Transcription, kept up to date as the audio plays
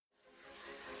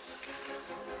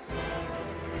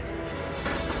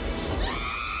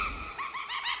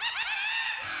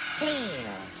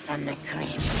from the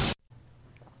Crypt.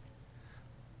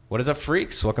 What is up,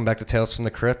 freaks? Welcome back to Tales from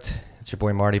the Crypt. It's your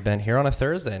boy Marty Bent here on a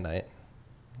Thursday night.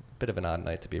 Bit of an odd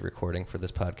night to be recording for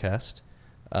this podcast.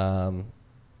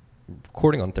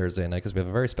 Recording on Thursday night because we have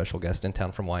a very special guest in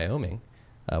town from Wyoming.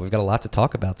 We've got a lot to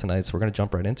talk about tonight, so we're going to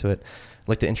jump right into it. I'd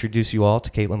like to introduce you all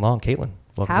to Caitlin Long. Caitlin,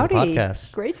 welcome Howdy. to the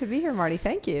podcast. Great to be here, Marty.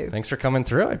 Thank you. Thanks for coming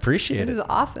through. I appreciate This it. is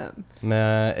awesome. I'm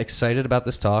excited about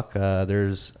this talk.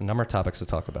 There's a number of topics to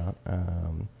talk about.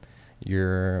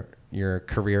 Your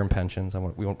career and pensions.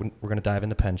 We're going to dive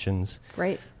into pensions.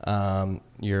 Great.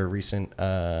 Your recent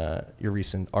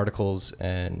articles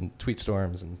and tweet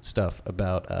storms and stuff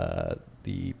about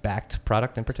the backed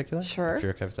product in particular. Sure. If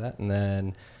you're okay with that. And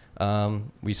then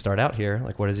we start out here.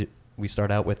 Like, what is it? We start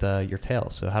out with your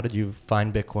tale. So how did you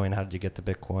find Bitcoin? How did you get to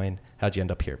Bitcoin? How did you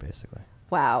end up here, basically?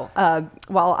 Wow.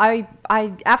 Well, I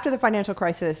after the financial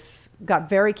crisis got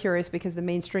very curious because the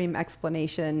mainstream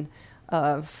explanation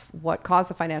of what caused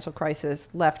the financial crisis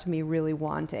left me really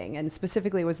wanting. And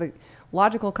specifically was the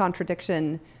logical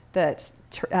contradiction that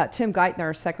Tim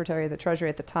Geithner, Secretary of the Treasury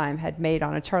at the time, had made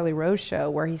on a Charlie Rose show,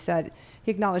 where he said he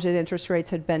acknowledged that interest rates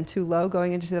had been too low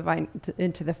going into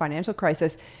the financial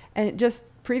crisis. And just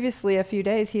previously, a few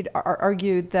days, he'd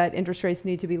argued that interest rates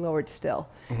need to be lowered still.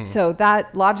 Mm-hmm. So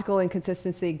that logical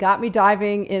inconsistency got me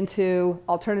diving into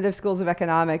alternative schools of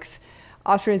economics.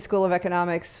 Austrian School of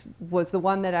Economics was the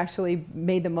one that actually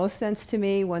made the most sense to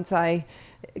me. Once I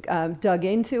dug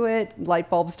into it, light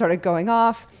bulbs started going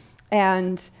off.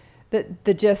 And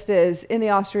the gist is, in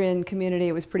the Austrian community,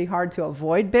 it was pretty hard to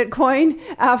avoid Bitcoin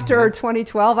after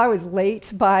 2012. I was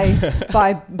late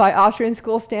by Austrian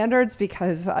school standards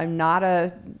because I'm not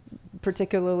a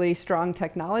particularly strong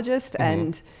technologist,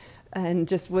 and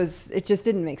it just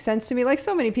didn't make sense to me. Like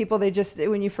so many people,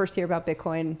 when you first hear about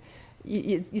Bitcoin,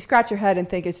 you scratch your head and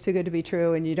think it's too good to be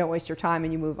true, and you don't waste your time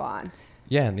and you move on.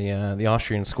 Yeah, and the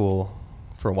Austrian school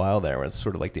for a while there was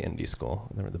sort of like the indie school.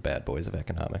 They were the bad boys of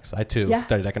economics. I too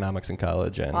studied economics in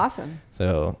college. And awesome.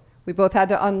 So we both had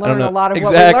to unlearn a lot of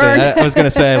exactly. what we learned. I was going to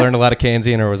say I learned a lot of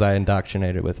Keynesian, or was I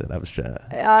indoctrinated with it? I was trying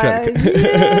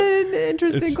to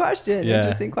Interesting question. Yeah,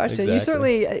 interesting question. Exactly. You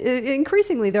certainly,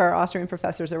 increasingly, there are Austrian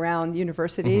professors around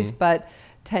universities, but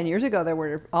 10 years ago there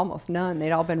were almost none.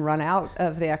 They'd all been run out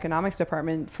of the economics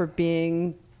department for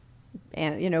being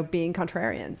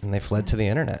contrarians. And they fled to the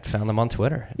internet, found them on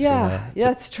Twitter.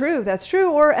 That's true. That's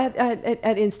true. Or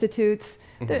at institutes,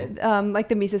 like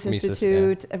the Mises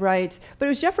Institute, right? But it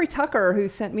was Jeffrey Tucker who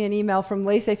sent me an email from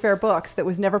Laissez-Faire Books that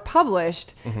was never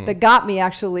published that got me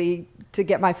actually to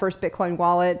get my first Bitcoin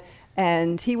wallet.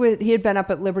 And he had been up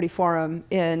at Liberty Forum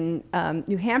in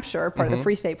New Hampshire, part of the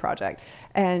Free State Project,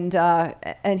 and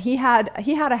he had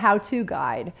a how-to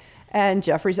guide. And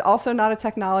Jeffrey's also not a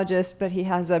technologist, but he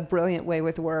has a brilliant way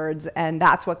with words, and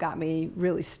that's what got me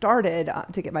really started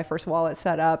to get my first wallet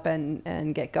set up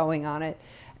and get going on it.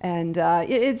 And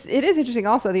it is interesting.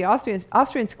 Also, the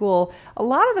Austrian school, a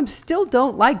lot of them still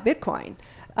don't like Bitcoin.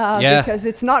 Because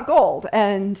it's not gold.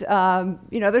 And,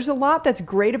 there's a lot that's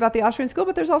great about the Austrian school,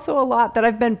 but there's also a lot that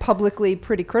I've been publicly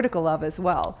pretty critical of as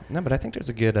well. No, but I think there's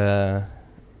a good how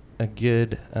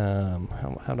do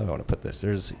I want to put this?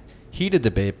 There's heated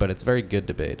debate, but it's very good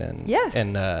debate. And yes,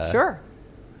 sure.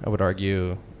 I would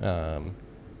argue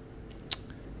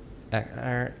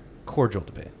cordial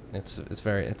debate. It's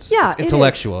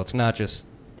intellectual. It's not just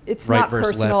it's right not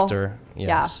versus personal. left or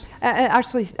yes. Yeah.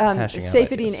 Actually,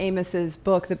 Saifedean Amos's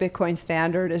book, The Bitcoin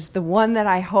Standard, is the one that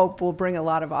I hope will bring a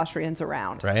lot of Austrians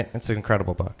around. Right? It's an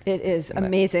incredible book. It is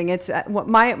amazing. It's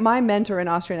my mentor in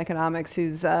Austrian economics, who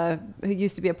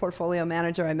used to be a portfolio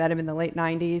manager. I met him in the late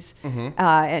 90s,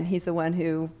 and he's the one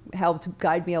who helped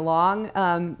guide me along.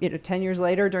 10 years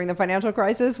later, during the financial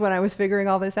crisis, when I was figuring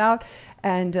all this out,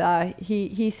 and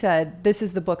he said, "This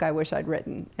is the book I wish I'd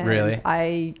written." And really?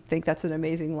 I think that's an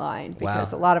amazing line,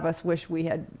 because wow. a lot of us wish we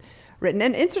had written.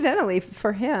 And incidentally,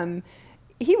 for him,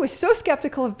 he was so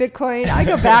skeptical of Bitcoin. I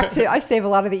go back I save a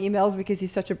lot of the emails because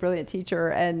he's such a brilliant teacher.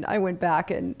 And I went back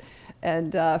and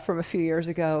from a few years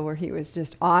ago where he was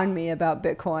just on me about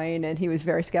Bitcoin, and he was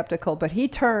very skeptical, but he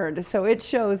turned. So it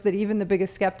shows that even the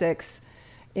biggest skeptics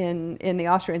in the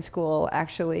Austrian school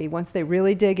actually, once they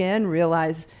really dig in,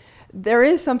 realize there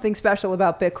is something special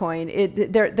about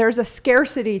Bitcoin. There's a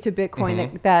scarcity to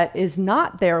Bitcoin that is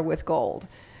not there with gold.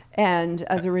 And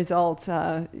as a result,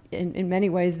 in many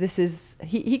ways, this is,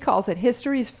 he calls it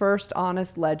history's first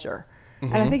honest ledger.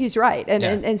 And I think he's right. And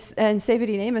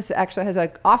Saifedean Amos actually has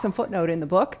an awesome footnote in the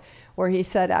book where he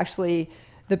said, actually,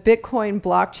 the Bitcoin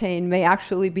blockchain may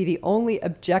actually be the only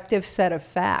objective set of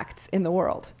facts in the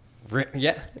world.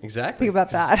 Yeah, exactly. Think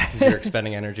about that. Because you're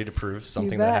expending energy to prove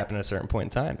something that happened at a certain point in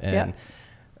time. And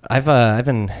I've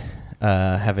been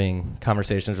having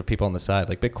conversations with people on the side.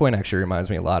 Like Bitcoin actually reminds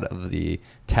me a lot of the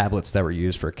tablets that were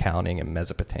used for accounting in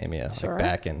Mesopotamia, Sure. like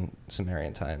back in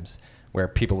Sumerian times, where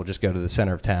people would just go to the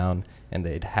center of town and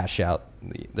they'd hash out.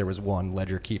 There was one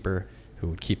ledger keeper who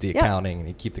would keep the Yep. accounting and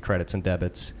he'd keep the credits and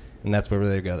debits, and that's where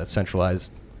they go. That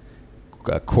centralized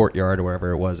courtyard or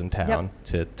wherever it was in town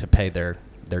to pay their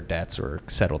debts or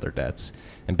settle their debts.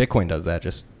 And Bitcoin does that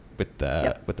just with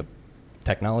the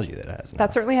technology that it has now.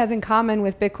 That certainly has in common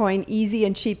with Bitcoin easy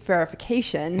and cheap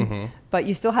verification, Mhm. but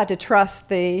you still had to trust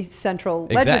the central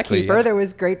ledger Exactly, keeper. yeah. There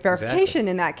was great verification Exactly.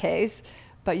 in that case,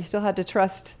 but you still had to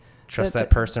trust that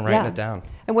person writing yeah. it down.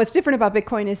 And what's different about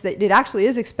Bitcoin is that it actually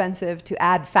is expensive to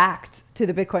add facts to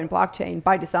the Bitcoin blockchain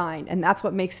by design, and that's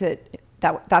what makes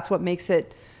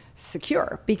it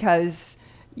secure, because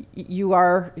you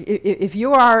are, if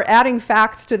you are adding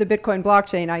facts to the Bitcoin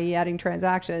blockchain, i.e. adding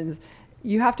transactions,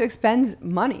 you have to expend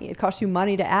money. It costs you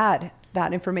money to add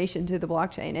that information to the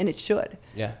blockchain, and it should.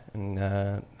 Yeah, and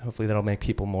hopefully that'll make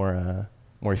people more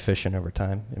efficient over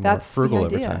time and That's more frugal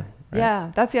the idea. over time. Right?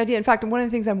 Yeah, that's the idea. In fact, one of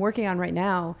the things I'm working on right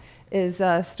now is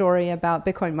a story about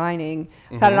Bitcoin mining.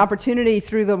 I've had an opportunity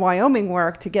through the Wyoming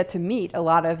work to get to meet a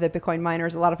lot of the Bitcoin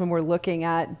miners. A lot of them were looking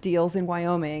at deals in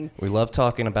Wyoming. We love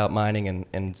talking about mining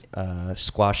and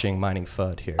squashing mining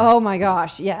FUD here. Oh my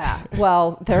gosh, yeah.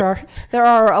 Well, there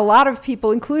are a lot of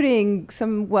people, including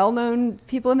some well-known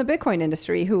people in the Bitcoin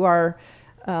industry, who are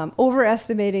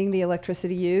overestimating the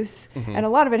electricity use, and a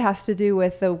lot of it has to do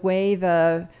with the way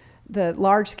the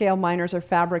large-scale miners are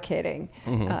fabricating.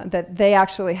 That they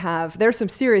actually have, there's some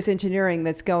serious engineering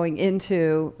that's going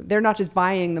into. They're not just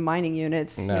buying the mining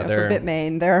units for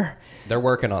Bitmain. They're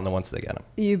working on them once they get them.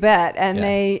 You bet, and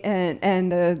Yeah.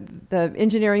 and the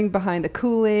engineering behind the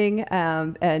cooling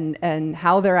and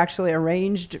how they're actually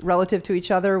arranged relative to each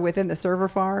other within the server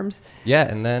farms. Yeah,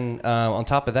 and then on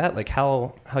top of that, like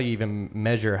how you even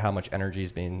measure how much energy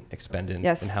is being expended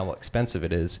Yes. and how expensive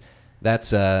it is.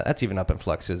 That's even up in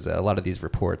flux. Is a lot of these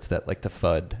reports that like to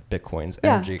FUD Bitcoin's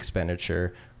Yeah. energy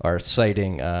expenditure are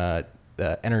citing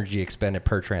the energy expended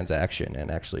per transaction. And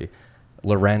actually,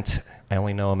 Laurent, I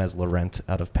only know him as Laurent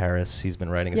out of Paris. He's been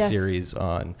writing a Yes. series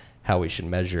on how we should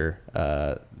measure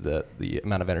the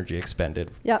amount of energy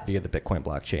expended Yep. via the Bitcoin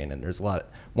blockchain. And there's a lot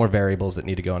more variables that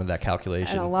need to go into that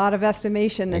calculation. And a lot of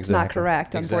estimation that's not Exactly.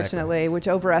 correct, unfortunately, which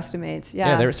overestimates. Yeah.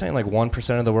 Yeah, they were saying like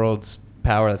 1% of the world's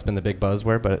power. That's been the big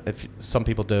buzzword. But if some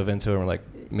people dove into it and were like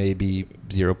maybe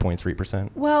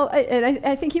 0.3%. Well,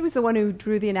 I think he was the one who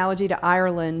drew the analogy to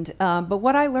Ireland. But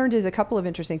what I learned is a couple of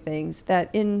interesting things. That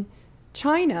in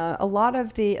China, a lot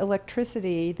of the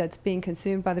electricity that's being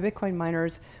consumed by the Bitcoin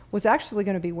miners was actually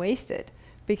going to be wasted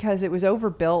because it was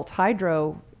overbuilt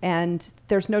hydro and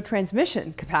there's no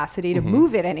transmission capacity to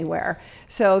move it anywhere.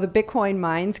 So the Bitcoin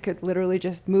mines could literally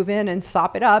just move in and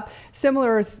sop it up.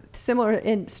 Similar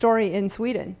story in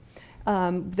Sweden.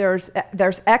 There's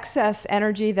excess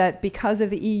energy that because of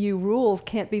the EU rules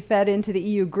can't be fed into the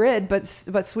EU grid, but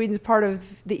Sweden's part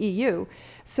of the EU.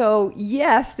 So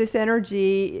yes, this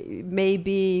energy may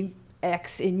be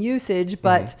X in usage,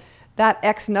 but that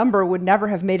X number would never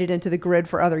have made it into the grid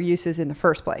for other uses in the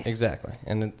first place. Exactly.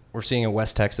 And we're seeing in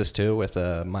West Texas too with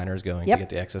miners going to get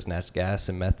the excess natural gas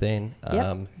and methane.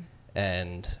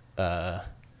 And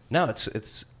no,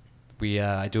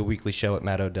 I do a weekly show at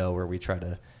Matt Odell where we try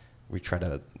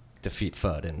to defeat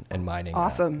FUD and mining.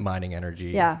 Awesome. Mining energy.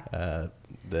 Yeah.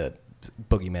 The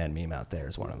boogeyman meme out there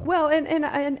is one of them. Well, and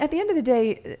at the end of the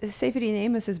day, Saifedean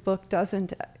Amos's book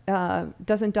doesn't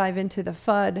dive into the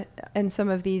FUD and some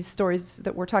of these stories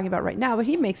that we're talking about right now, but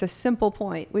he makes a simple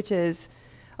point, which is,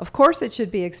 of course, it should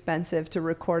be expensive to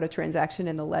record a transaction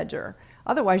in the ledger.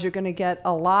 Otherwise, you're going to get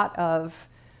a lot of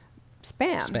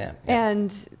spam.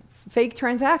 And fake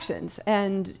transactions,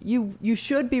 and you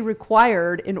should be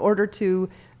required in order to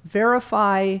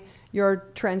verify your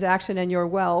transaction and your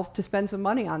wealth to spend some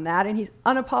money on that. And he's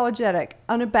unabashedly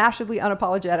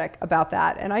unapologetic about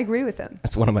that, and I agree with him.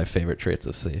 That's one of my favorite traits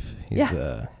of Saif. He's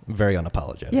very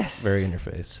unapologetic. Yes. Very in your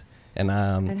face. And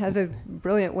has a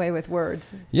brilliant way with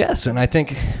words. Yes, and I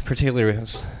think particularly,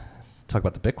 let's talk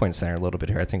about the Bitcoin Center a little bit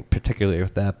here. I think particularly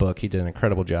with that book, he did an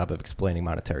incredible job of explaining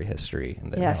monetary history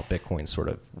and then how Bitcoin sort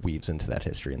of weaves into that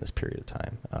history in this period of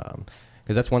time.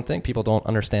 Because that's one thing, people don't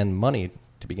understand money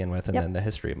to begin with, and then the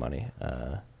history of money.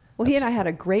 Well, he and I had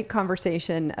a great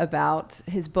conversation about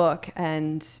his book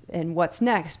and what's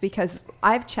next, because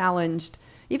I've challenged,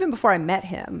 even before I met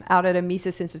him, out at a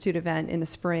Mises Institute event in the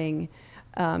spring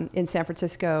in San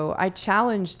Francisco, I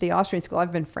challenged the Austrian School.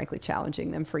 I've been frankly challenging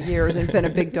them for years and been a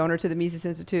big donor to the Mises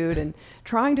Institute and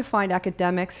trying to find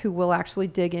academics who will actually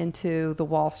dig into the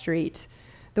Wall Street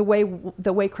the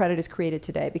way credit is created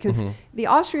today, because the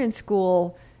Austrian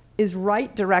school is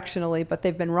right directionally, but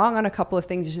they've been wrong on a couple of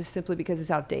things just simply because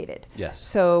it's outdated. Yes.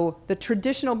 So the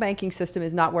traditional banking system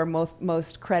is not where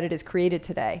most credit is created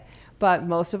today. But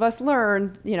most of us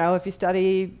learn, if you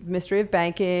study history of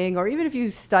banking, or even if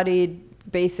you studied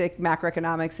basic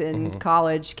macroeconomics in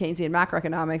college, Keynesian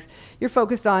macroeconomics, you're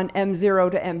focused on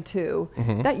M0 to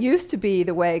M2. That used to be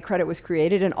the way credit was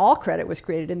created, and all credit was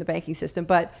created in the banking system.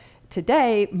 But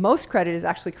today, most credit is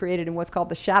actually created in what's called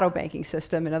the shadow banking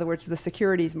system, in other words, the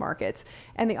securities markets.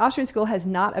 And the Austrian school has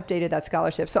not updated that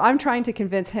scholarship. So I'm trying to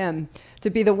convince him to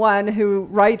be the one who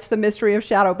writes The Mystery of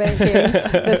Shadow Banking,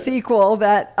 the sequel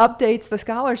that updates the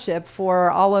scholarship for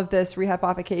all of this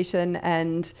rehypothecation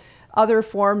and other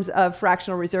forms of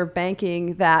fractional reserve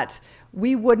banking that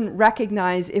we wouldn't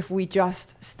recognize if we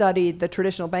just studied the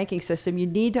traditional banking system. You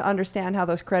need to understand how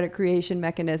those credit creation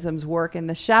mechanisms work in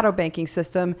the shadow banking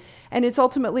system. And it's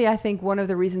ultimately, I think, one of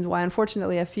the reasons why,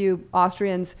 unfortunately, a few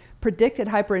Austrians predicted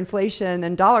hyperinflation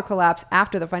and dollar collapse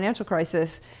after the financial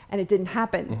crisis, and it didn't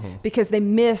happen because they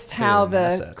missed how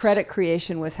the credit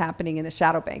creation was happening in the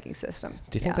shadow banking system.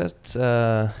 Do you think that's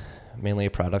mainly a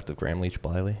product of Graham Leach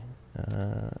Bliley?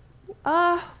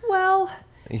 Well...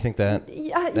 You think that?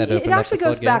 Yeah, it actually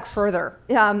goes back further.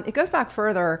 It goes back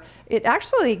further. It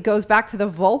actually goes back to the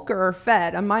Volcker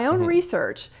Fed. On my own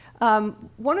research,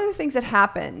 one of the things that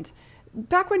happened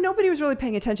back when nobody was really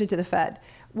paying attention to the Fed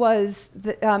was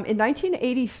that in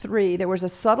 1983, there was a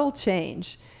subtle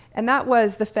change. And that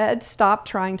was the Fed stopped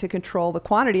trying to control the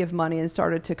quantity of money and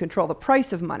started to control the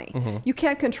price of money. You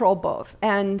can't control both.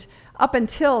 And up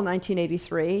until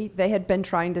 1983, they had been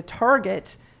trying to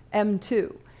target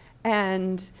M2.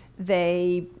 And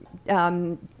they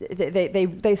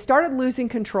started losing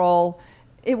control.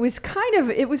 It was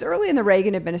early in the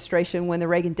Reagan administration when the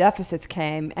Reagan deficits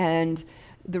came, and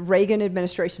the Reagan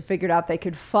administration figured out they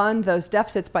could fund those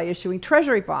deficits by issuing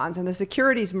treasury bonds, and the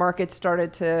securities market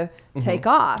started to take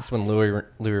off. That's when Louis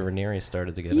Ranieri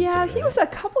started to get into it. Yeah, he was a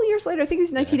couple years later. I think it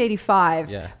was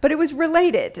 1985. Yeah. But it was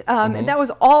related. And that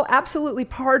was all absolutely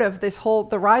part of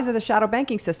the rise of the shadow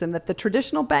banking system, that the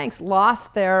traditional banks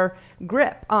lost their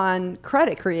grip on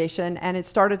credit creation, and it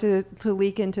started to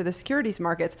leak into the securities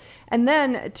markets. And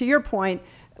then, to your point,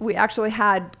 we actually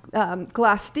had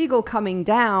Glass-Steagall coming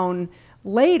down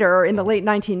later in the late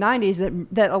 1990s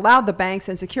that allowed the banks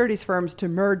and securities firms to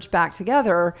merge back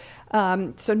together.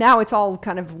 So now it's all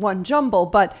kind of one jumble.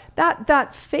 But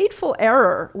that fateful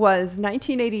error was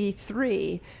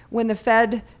 1983 when the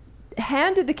Fed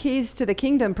handed the keys to the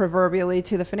kingdom, proverbially,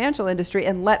 to the financial industry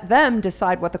and let them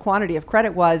decide what the quantity of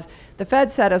credit was. The Fed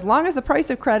said, as long as the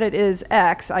price of credit is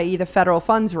X, i.e. the federal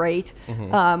funds rate,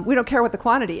 we don't care what the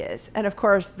quantity is. And of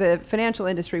course, the financial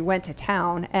industry went to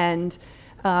town. And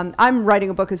I'm writing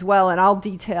a book as well, and I'll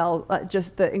detail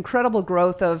just the incredible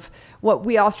growth of what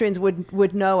we Austrians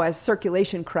would know as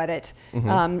circulation credit,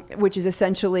 which is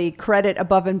essentially credit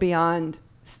above and beyond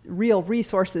real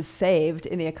resources saved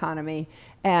in the economy.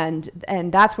 And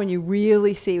that's when you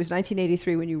really see, it was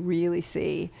 1983 when you really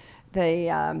see the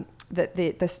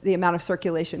amount of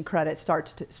circulation credit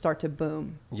start to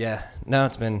boom. Yeah, no,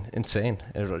 it's been insane.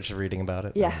 I was just reading about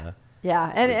it. Yeah.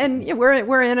 Yeah, and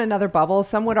we're in another bubble.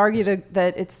 Some would argue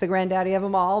that it's the granddaddy of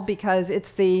them all because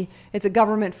it's a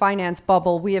government finance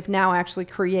bubble. We have now actually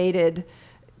created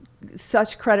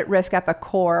such credit risk at the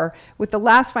core. With the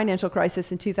last financial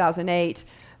crisis in 2008,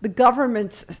 the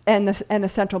governments and the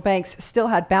central banks still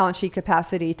had balance sheet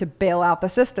capacity to bail out the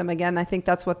system. Again, I think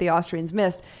that's what the Austrians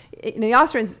missed. The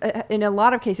Austrians, in a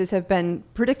lot of cases, have been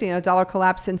predicting a dollar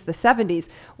collapse since the 70s.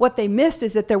 What they missed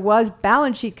is that there was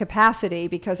balance sheet capacity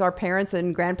because our parents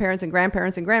and grandparents and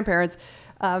grandparents and grandparents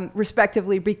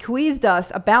respectively bequeathed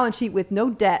us a balance sheet with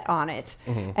no debt on it.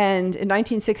 And in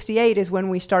 1968 is when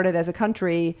we started as a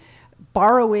country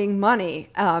borrowing money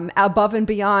above and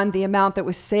beyond the amount that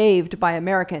was saved by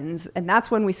Americans. And that's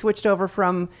when we switched over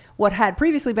from what had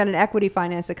previously been an equity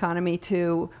financed economy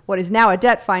to what is now a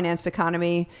debt financed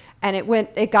economy. And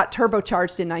it got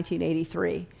turbocharged in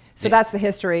 1983. So that's the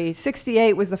history.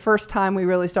 68 was the first time we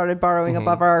really started borrowing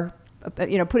above our,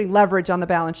 putting leverage on the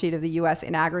balance sheet of the U.S.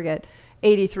 in aggregate.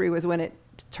 83 was when it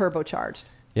turbocharged.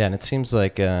 Yeah, and it seems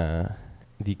like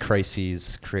the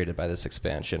crises created by this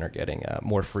expansion are getting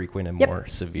more frequent and more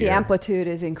severe. The amplitude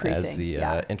is increasing. As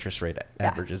the interest rate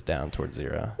averages down towards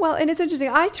zero. Well, and it's interesting.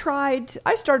 I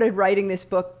started writing this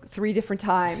book 3 different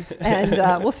times,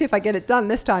 and we'll see if I get it done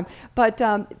this time. But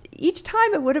each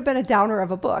time it would have been a downer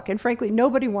of a book. And frankly,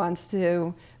 nobody wants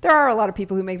to. There are a lot of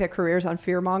people who make their careers on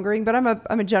fear mongering, but I'm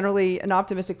a generally an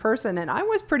optimistic person. And I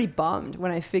was pretty bummed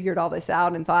when I figured all this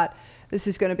out and thought, this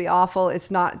is going to be awful.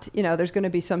 It's not, there's going to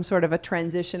be some sort of a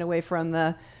transition away from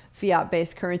the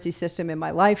fiat-based currency system in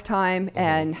my lifetime. Mm-hmm.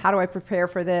 And how do I prepare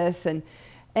for this?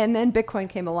 And then Bitcoin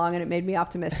came along, and it made me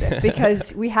optimistic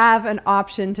because we have an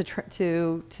option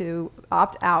to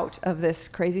opt out of this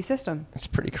crazy system. It's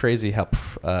pretty crazy how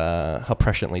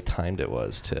presciently timed it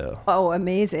was too. Oh,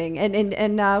 amazing!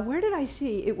 And where did I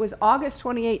see? It was August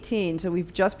 2018, so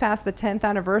we've just passed the 10th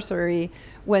anniversary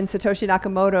when Satoshi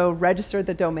Nakamoto registered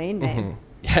the domain name. Mm-hmm.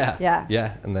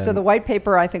 Yeah. And then, so the white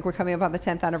paper, I think we're coming up on the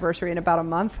 10th anniversary in about a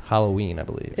month. Halloween, I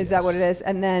believe. Is that what it is?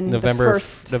 And then November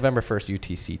 1st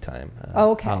UTC time.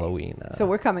 Okay. Halloween. So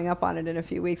we're coming up on it in a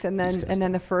few weeks. And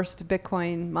then the first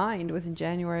Bitcoin mined was in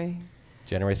January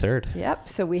 3rd. Yep.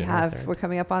 So we're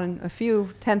coming up on a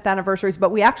few 10th anniversaries, but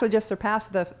we actually just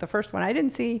surpassed the first one. I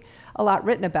didn't see a lot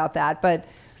written about that, but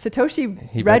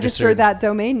Satoshi registered that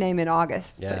domain name in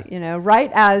August. Yeah.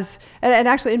 Right as, and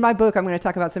actually in my book, I'm going to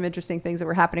talk about some interesting things that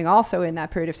were happening also in that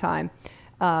period of time,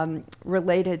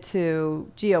 related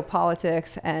to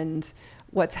geopolitics and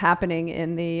what's happening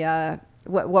in the,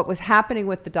 what was happening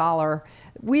with the dollar.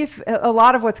 A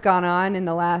lot of what's gone on in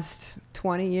the last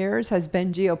 20 years has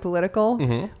been geopolitical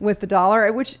mm-hmm. with the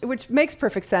dollar, which makes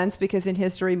perfect sense because in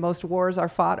history, most wars are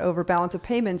fought over balance of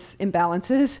payments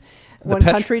imbalances. One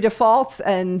country defaults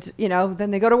and,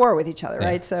 then they go to war with each other,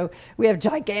 right? So we have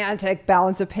gigantic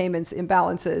balance of payments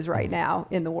imbalances right now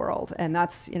in the world. And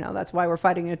that's why we're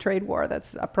fighting a trade war.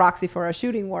 That's a proxy for a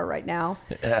shooting war right now.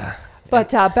 Yeah.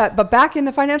 But back in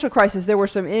the financial crisis, there were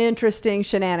some interesting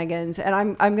shenanigans, and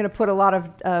I'm going to put a lot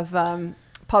of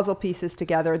puzzle pieces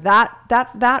together.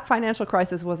 That financial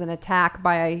crisis was an attack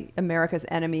by America's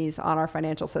enemies on our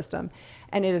financial system,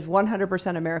 and it is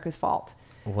 100% America's fault.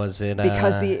 Was it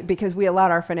because we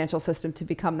allowed our financial system to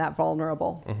become that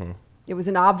vulnerable? Mm-hmm. It was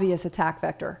an obvious attack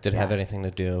vector. Did it have anything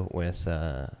to do with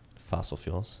fossil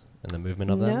fuels and the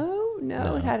movement of them?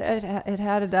 No. It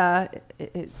had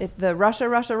the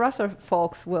Russia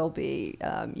folks will be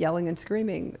yelling and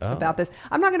screaming about this.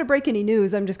 I'm not going to break any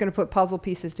news. I'm just going to put puzzle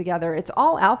pieces together. It's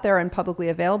all out there and publicly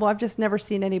available. I've just never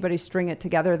seen anybody string it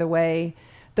together the way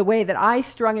that I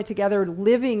strung it together,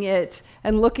 living it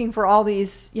and looking for all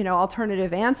these,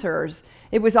 alternative answers.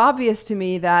 It was obvious to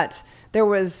me that there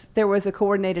was a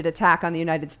coordinated attack on the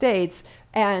United States,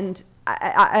 and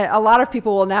a lot of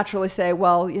people will naturally say,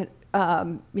 well,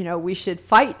 we should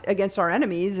fight against our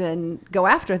enemies and go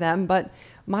after them. But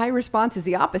my response is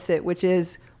the opposite, which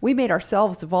is we made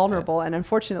ourselves vulnerable. Yeah. And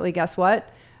unfortunately, guess what?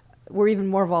 We're even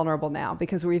more vulnerable now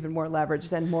because we're even more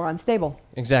leveraged and more unstable.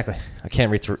 Exactly. I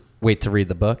can't wait to read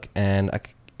the book. And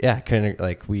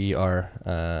we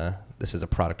are, this is a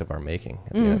product of our making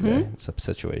at the end of the day. It's a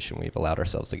situation we've allowed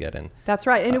ourselves to get in. That's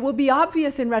right. And it will be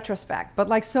obvious in retrospect, but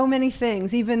like so many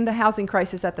things, even the housing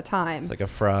crisis at the time. It's like a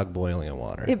frog boiling in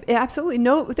water. Absolutely.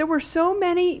 No, there were so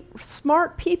many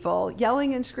smart people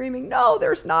yelling and screaming, no,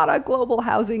 there's not a global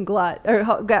housing glut or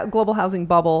global housing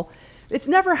bubble. We've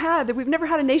never had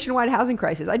a nationwide housing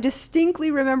crisis. I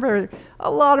distinctly remember a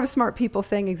lot of smart people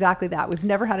saying exactly that. We've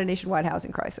never had a nationwide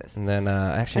housing crisis. And then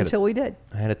we did.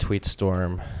 I had a tweet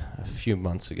storm a few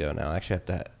months ago now. I actually have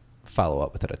to follow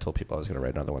up with it. I told people I was going to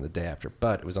write another one the day after,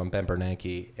 but it was on Ben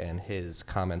Bernanke and his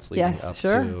comments leading up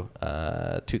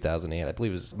to 2008. I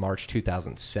believe it was March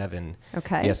 2007.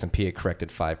 Okay. The S&P had corrected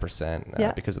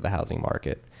 5% because of the housing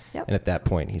market. Yep. And at that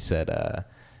point, he said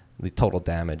the total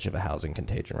damage of a housing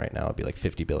contagion right now would be like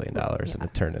 $50 billion, and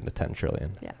it turned into $10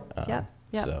 trillion. Yeah.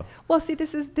 So. Well, see,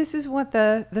 this is what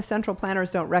the central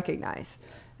planners don't recognize,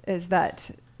 is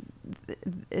that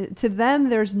to them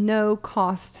there's no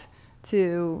cost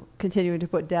to continuing to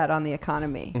put debt on the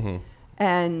economy,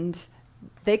 and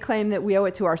they claim that we owe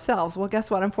it to ourselves. Well,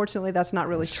 guess what? Unfortunately, that's not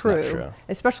really true.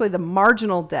 Especially the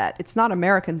marginal debt. It's not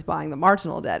Americans buying the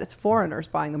marginal debt. It's foreigners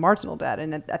buying the marginal debt.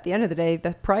 And at the end of the day,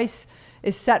 the price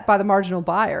is set by the marginal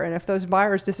buyer. And if those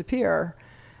buyers disappear,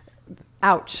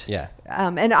 ouch. Yeah.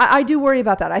 And I do worry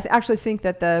about that. I actually think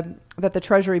that the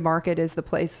Treasury market is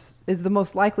the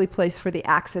most likely place for the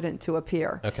accident to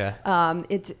appear. Okay.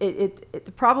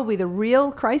 It probably the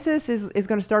real crisis is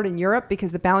going to start in Europe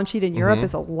because the balance sheet in Europe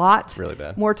is a lot really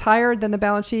bad. More tired than the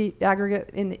balance sheet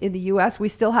aggregate in the U.S. We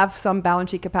still have some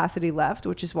balance sheet capacity left,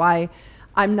 which is why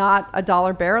I'm not a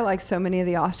dollar bear like so many of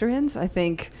the Austrians. I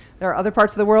think there are other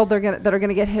parts of the world that are going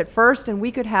to get hit first, and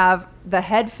we could have the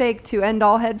head fake to end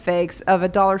all head fakes of a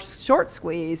dollar short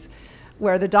squeeze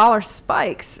where the dollar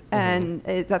spikes. And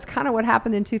that's kind of what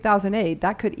happened in 2008.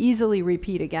 That could easily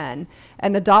repeat again.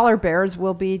 And the dollar bears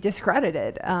will be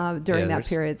discredited during that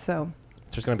period. So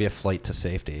there's going to be a flight to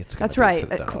safety. That's right.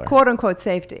 Quote unquote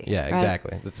safety. Yeah,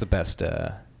 exactly. Right? That's the best.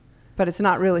 But it's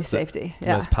not really safety. The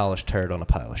most polished turd on a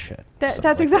pile of shit.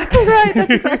 That's exactly right.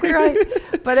 That's exactly right.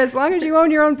 But as long as you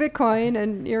own your own Bitcoin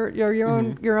and your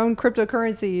own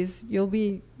cryptocurrencies, you'll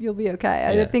be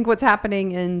okay. Yeah. I think what's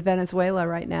happening in Venezuela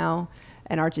right now,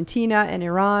 and Argentina and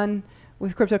Iran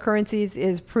with cryptocurrencies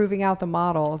is proving out the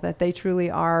model that they truly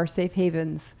are safe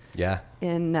havens. Yeah.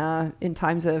 In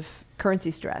times of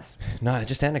currency stress. No,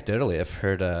 just anecdotally, I've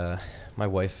heard my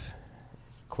wife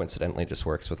coincidentally just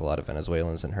works with a lot of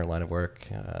Venezuelans in her line of work,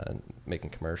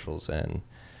 making commercials. And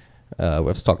I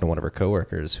was talking to one of her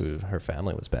coworkers who her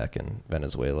family was back in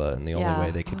Venezuela, and the only way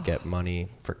they could get money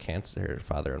for cancer, her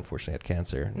father unfortunately had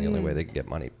cancer, and the only way they could get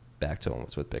money back to him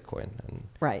was with Bitcoin. And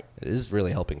right. It is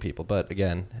really helping people, but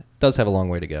again, it does have a long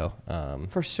way to go.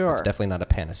 For sure. It's definitely not a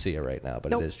panacea right now,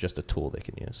 but It is just a tool they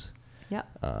can use. Yeah.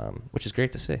 Which is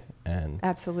great to see. And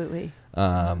absolutely.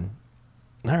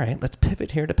 All right, let's pivot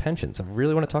here to pensions. I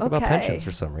really want to talk about pensions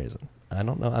for some reason. I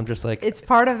don't know. I'm just like... It's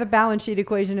part of the balance sheet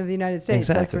equation of the United States,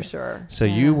 that's for sure. So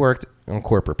you worked on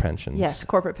corporate pensions. Yes,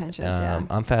 corporate pensions,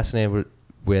 I'm fascinated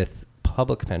with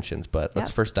public pensions, but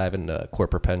let's first dive into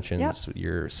corporate pensions,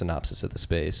 your synopsis of the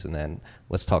space, and then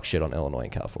let's talk shit on Illinois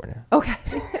and California. Okay.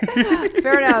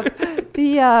 Fair enough.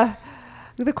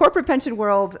 The corporate pension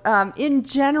world, in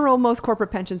general, most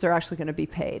corporate pensions are actually going to be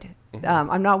paid.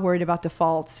 I'm not worried about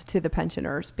defaults to the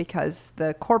pensioners because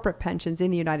the corporate pensions in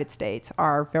the United States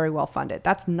are very well funded.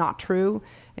 That's not true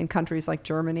in countries like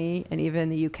Germany and even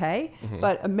the UK,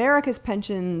 but America's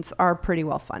pensions are pretty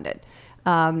well funded.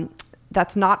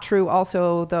 That's not true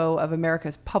also, though, of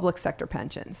America's public sector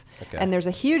pensions. Okay. And there's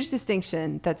a huge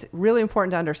distinction that's really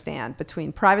important to understand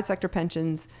between private sector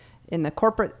pensions in the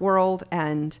corporate world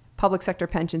and public sector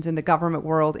pensions in the government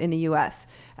world in the US.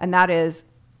 And that is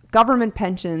government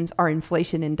pensions are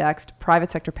inflation indexed,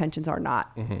 private sector pensions are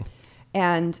not.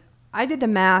 And I did the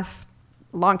math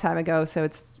a long time ago, so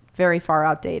it's very far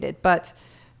outdated. But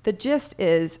the gist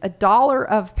is $1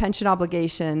 of pension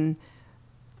obligation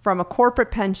from a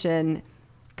corporate pension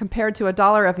compared to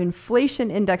 $1 of inflation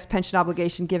indexed pension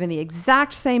obligation given the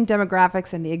exact same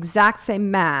demographics and the exact same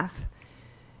math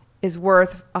is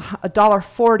worth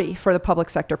 $1.40 for the public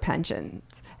sector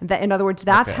pensions. In other words,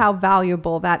 that's how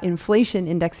valuable that inflation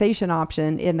indexation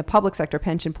option in the public sector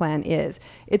pension plan is.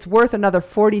 It's worth another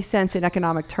 40 cents in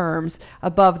economic terms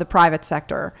above the private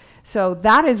sector. So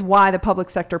that is why the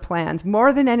public sector plans,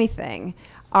 more than anything,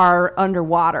 are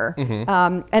underwater.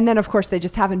 And then, of course, they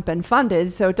just haven't been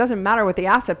funded. So it doesn't matter what the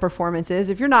asset performance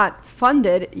is. If you're not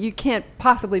funded, you can't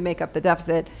possibly make up the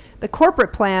deficit. The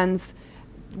corporate plans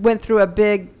went through a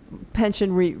big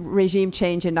pension regime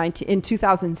change in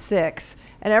 2006.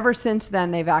 And ever since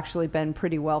then, they've actually been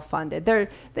pretty well funded.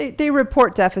 They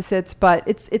report deficits, but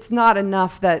it's not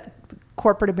enough that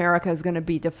corporate America is going to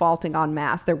be defaulting en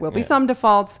masse. There will be some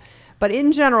defaults, but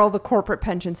in general, the corporate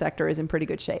pension sector is in pretty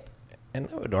good shape. And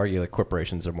I would argue that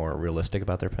corporations are more realistic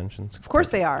about their pensions. Of course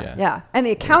they are, yeah. And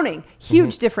the accounting,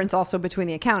 huge difference also between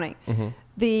the accounting.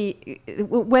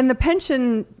 When the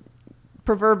pension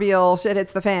proverbial shit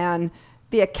hits the fan,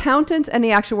 the accountants and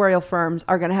the actuarial firms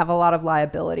are going to have a lot of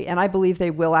liability. And I believe they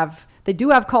do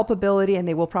have culpability and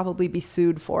they will probably be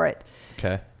sued for it.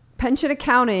 Okay. Pension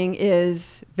accounting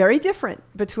is very different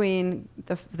between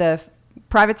the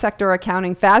private sector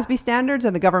accounting FASB standards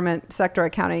and the government sector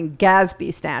accounting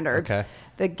GASB standards. Okay.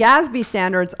 The GASB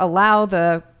standards allow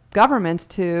the governments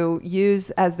to use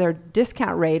as their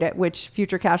discount rate at which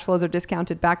future cash flows are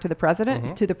discounted back to the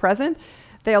present.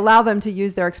 They allow them to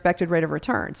use their expected rate of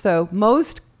return. So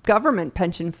most government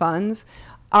pension funds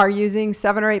are using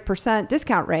 7 or 8%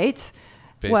 discount rates.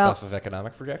 Based off of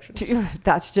economic projections?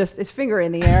 That's just, it's finger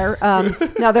in the air.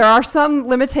 Now, there are some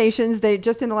limitations. They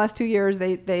just in the last 2 years,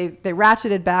 they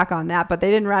ratcheted back on that, but they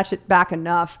didn't ratchet back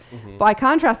enough. By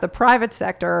contrast, the private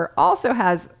sector also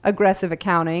has aggressive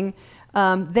accounting.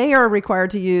 They are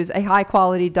required to use a high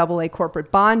quality AA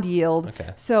corporate bond yield.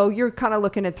 Okay. So you're kind of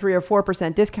looking at 3 or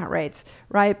 4% discount rates,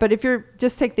 right? But if you're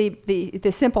just take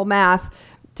the simple math,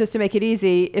 just to make it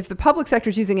easy, if the public sector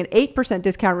is using an 8%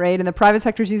 discount rate and the private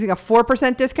sector is using a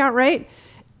 4% discount rate,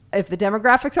 if the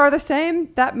demographics are the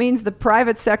same, that means the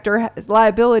private sector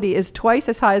liability is twice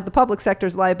as high as the public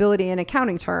sector's liability in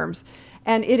accounting terms.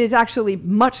 And it is actually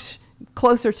much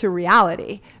closer to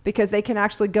reality because they can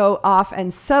actually go off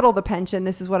and settle the pension.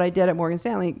 This is what I did at Morgan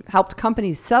Stanley, helped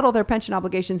companies settle their pension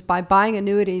obligations by buying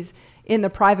annuities in the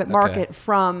private market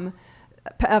from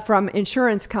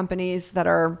insurance companies that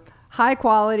are high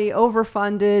quality,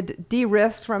 overfunded,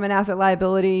 de-risked from an asset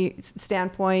liability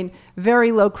standpoint,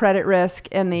 very low credit risk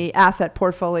in the asset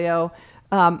portfolio,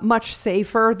 much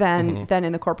safer than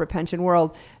in the corporate pension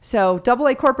world. So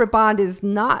AA corporate bond is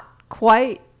not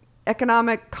quite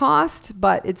economic cost,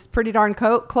 but it's pretty darn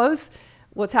close.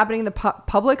 What's happening in the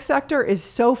public sector is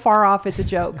so far off, it's a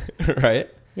joke. Right?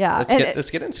 Yeah. Let's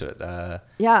get into it.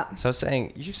 Yeah. So I was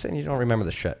saying, you saying you don't remember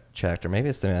the chapter. Maybe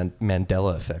it's the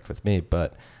Mandela effect with me,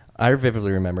 but I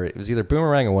vividly remember it was either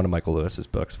Boomerang or one of Michael Lewis's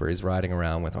books where he's riding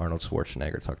around with Arnold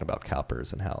Schwarzenegger talking about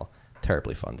CalPERS and how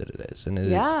terribly funded it is. And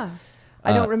it is.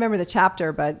 I don't remember the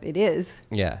chapter, but it is.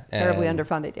 Yeah. Terribly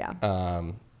underfunded,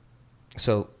 yeah.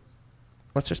 So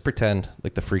let's just pretend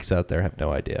like the freaks out there have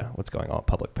no idea what's going on with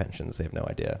public pensions. They have no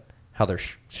idea how they're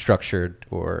structured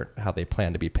or how they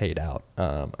plan to be paid out.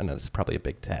 I know this is probably a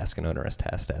big task, an onerous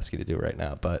task to ask you to do right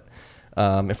now, but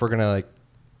if we're going to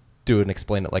do it and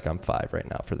explain it like I'm 5 right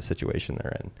now for the situation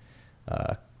they're in,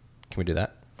 can we do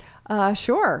that?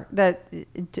 Sure.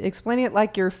 Explaining it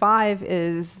like you're 5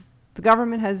 is the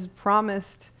government has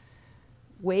promised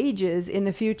wages in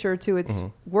the future to its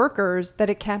workers that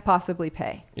it can't possibly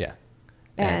pay. Yeah.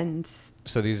 And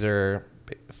so these are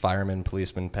firemen,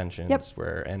 policemen pensions.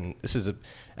 And this is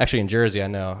actually in Jersey, I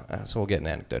know, so we'll get an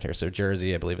anecdote here. So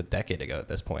Jersey, I believe a decade ago at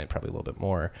this point, probably a little bit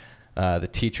more, the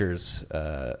teachers,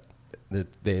 the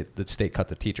state cut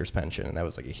the teachers' pension, and that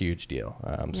was like a huge deal.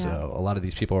 So a lot of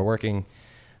these people are working.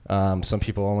 Some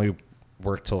people only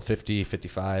work till 50,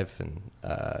 55, and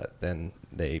then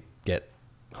they get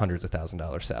hundreds of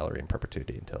 $1,000s salary in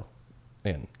perpetuity until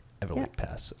inevitably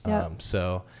pass.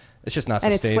 So it's just not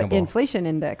sustainable. And it's inflation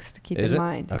indexed, keep in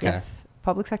mind. Okay. Yes.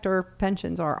 Public sector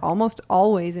pensions are almost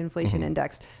always inflation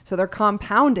indexed. So they're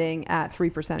compounding at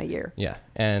 3% a year. Yeah.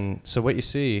 And so what you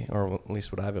see, or at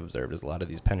least what I've observed, is a lot of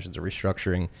these pensions are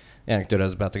restructuring. The anecdote I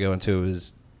was about to go into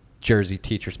is Jersey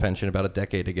teacher's pension about a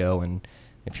decade ago. And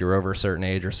if you're over a certain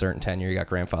age or a certain tenure, you got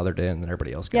grandfathered in, and then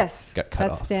everybody else got cut off.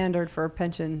 That's standard for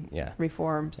pension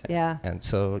reforms. Yeah. And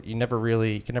so you can never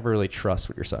really trust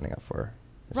what you're signing up for,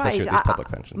 especially with these public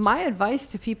pensions. My advice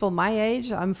to people my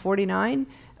age, I'm 49,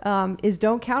 is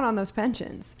don't count on those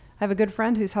pensions. I have a good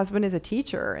friend whose husband is a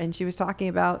teacher, and she was talking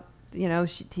about,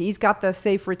 he's got the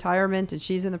safe retirement and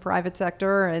she's in the private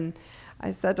sector. And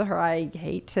I said to her, I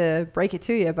hate to break it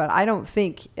to you, but I don't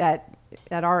think at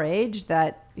our age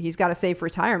that he's got a safe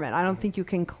retirement. I don't think you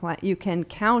can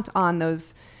count on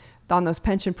those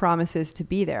pension promises to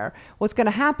be there. What's going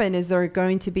to happen is there are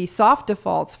going to be soft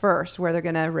defaults first, where they're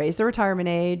going to raise the retirement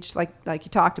age, like you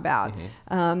talked about,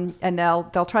 and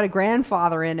they'll try to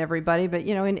grandfather in everybody. But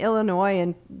in Illinois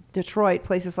and Detroit,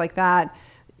 places like that,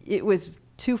 it's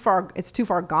too far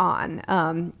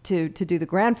gone to do the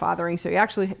grandfathering. So you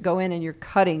actually go in and you're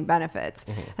cutting benefits,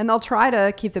 and they'll try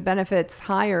to keep the benefits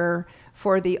higher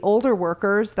for the older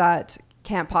workers that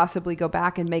can't possibly go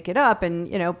back and make it up. And,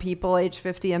 people age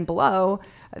 50 and below,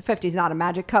 50 is not a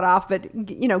magic cutoff, but,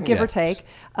 give or take,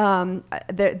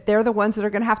 they're the ones that are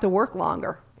going to have to work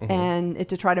longer and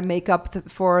to try to make up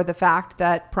for the fact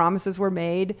that promises were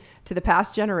made to the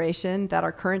past generation that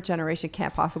our current generation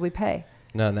can't possibly pay.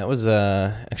 No, and that was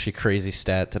actually a crazy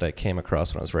stat that I came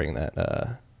across when I was writing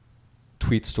that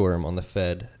tweet storm on the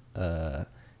Fed,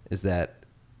 is that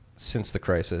since the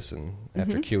crisis and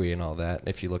after QE and all that,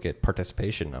 if you look at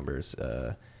participation numbers,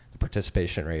 the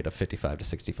participation rate of 55 to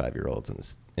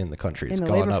 65-year-olds in the country has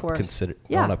gone up considerably.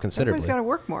 Everybody's got to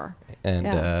work more. And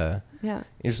and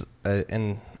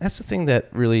that's the thing that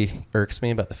really irks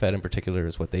me about the Fed in particular,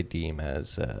 is what they deem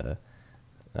as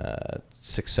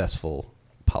successful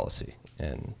policy.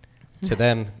 And to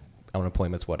them,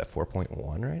 unemployment's at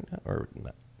 4.1 right now, or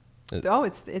not?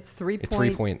 It's 3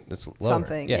 point. It's low.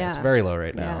 Something. Yeah, it's very low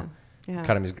right now. Yeah.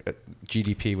 Economy's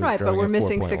GDP was right, growing but we're at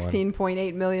missing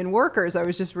 16.8 million workers. I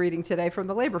was just reading today from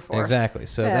the labor force. Exactly.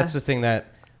 So that's the thing,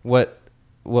 that what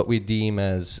we deem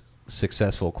as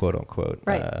successful, quote unquote.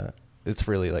 Right. It's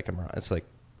really it's like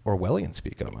Orwellian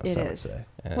speak almost. It is. I would say.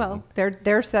 And well,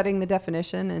 they're setting the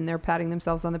definition and they're patting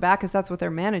themselves on the back because that's what they're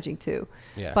managing to.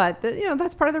 Yeah. But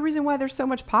that's part of the reason why there's so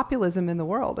much populism in the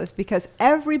world, is because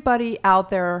everybody out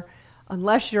there,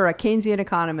 unless you're a Keynesian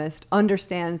economist,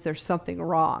 understands there's something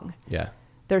wrong. Yeah.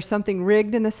 There's something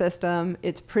rigged in the system.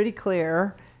 It's pretty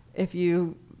clear. If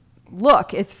you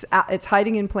look, it's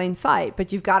hiding in plain sight,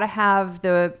 but you've got to have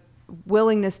the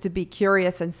willingness to be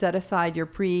curious and set aside your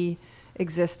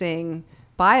pre-existing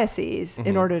biases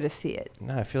in order to see it.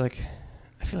 No, I feel like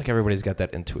everybody's got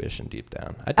that intuition deep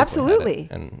down. I Absolutely.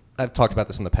 And I've talked about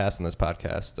this in the past in this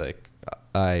podcast. Like,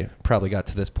 I probably got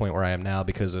to this point where I am now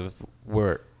because of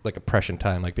oppression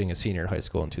time, like being a senior in high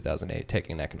school in 2008,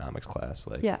 taking an economics class.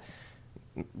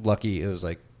 lucky. It was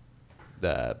like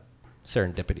the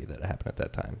serendipity that happened at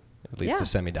that time, at least to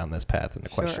send me down this path and to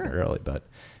question it early. But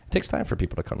it takes time for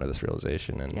people to come to this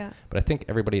realization. And but I think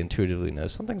everybody intuitively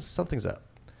knows something's up.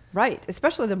 Right,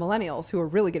 especially the millennials who are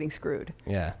really getting screwed.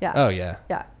 Yeah. Yeah. Oh yeah.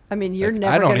 Yeah. I mean, you're like,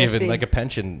 never. I don't gonna even see, like a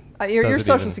pension. Your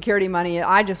Social Security money.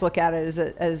 I just look at it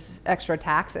as extra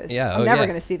taxes. Yeah. I'm never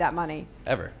going to see that money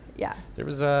ever. Yeah. There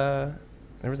was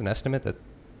an estimate that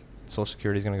Social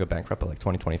Security is going to go bankrupt by like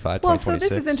 2025, well, 2026.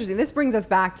 So this is interesting. This brings us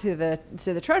back to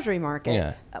the Treasury market.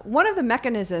 Yeah. One of the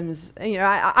mechanisms,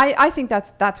 I think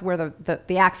that's where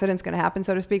the accident's going to happen,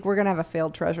 so to speak. We're going to have a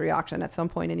failed Treasury auction at some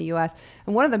point in the U.S.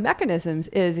 And one of the mechanisms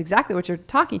is exactly what you're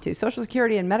talking to. Social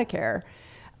Security and Medicare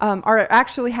are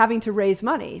actually having to raise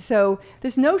money. So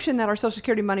this notion that our Social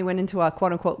Security money went into a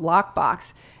quote unquote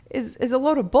lockbox is a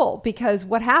load of bull, because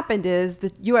what happened is the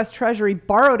U.S. Treasury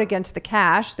borrowed against the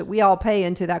cash that we all pay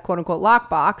into that quote unquote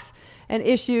lockbox and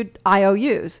issued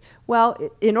IOUs. Well,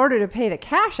 in order to pay the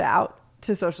cash out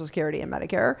to Social Security and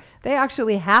Medicare, they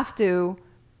actually have to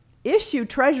issue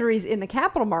treasuries in the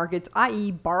capital markets,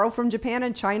 i.e. borrow from Japan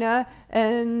and China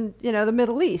and the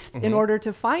Middle East in order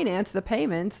to finance the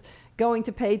payments going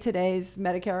to pay today's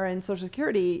Medicare and Social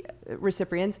Security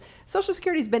recipients. Social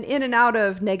Security's been in and out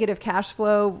of negative cash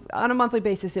flow on a monthly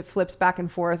basis. It flips back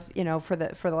and forth, for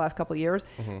the last couple of years,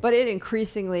 but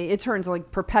it turns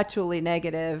like perpetually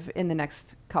negative in the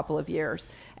next couple of years.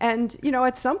 And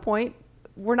at some point,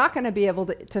 we're not going to be able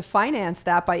to finance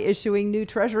that by issuing new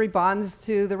Treasury bonds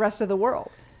to the rest of the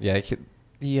world. Yeah,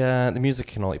 the music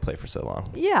can only play for so long.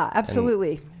 Yeah,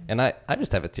 absolutely. And I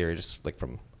just have a theory, just like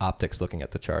from optics, looking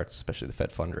at the charts, especially the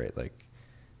Fed fund rate. Like,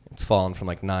 it's fallen from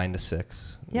like 9 to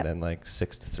 6, and then like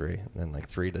 6 to 3, and then like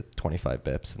 3 to 25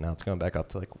 bips, and now it's going back up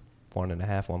to like 1.5,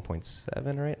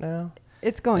 1.7 right now.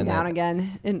 It's going down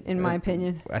again, in my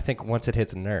opinion. I think once it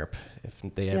hits NERP, if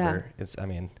they ever,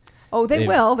 Oh, they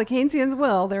will. The Keynesians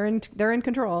will. They're in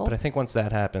control. But I think once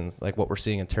that happens, like what we're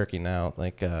seeing in Turkey now,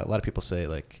 like a lot of people say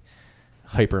like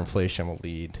hyperinflation will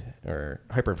lead, or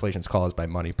hyperinflation is caused by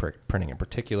money printing in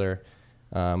particular.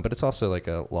 But it's also like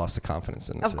a loss of confidence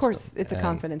in the system. Of course, it's a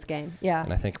confidence game. Yeah.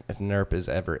 And I think if NERP is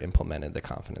ever implemented, the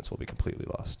confidence will be completely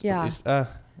lost. Yeah. At least,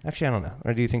 actually, I don't know.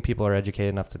 Or do you think people are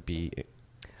educated enough to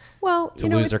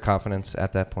lose their confidence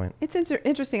at that point? It's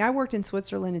interesting. I worked in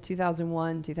Switzerland in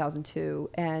 2001, 2002,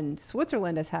 and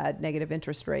Switzerland has had negative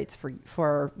interest rates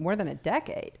for more than a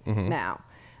decade now.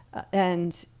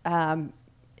 The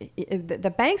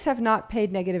banks have not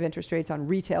paid negative interest rates on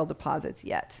retail deposits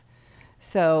yet.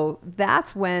 So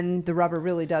that's when the rubber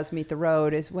really does meet the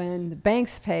road, is when the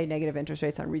banks pay negative interest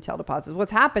rates on retail deposits.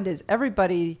 What's happened is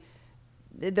the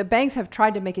banks have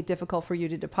tried to make it difficult for you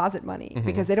to deposit money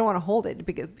because they don't want to hold it,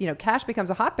 because cash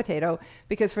becomes a hot potato,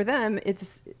 because for them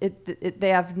they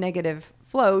have negative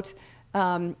float,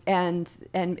 and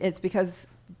it's because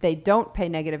they don't pay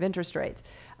negative interest rates.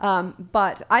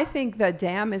 But I think the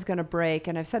dam is going to break,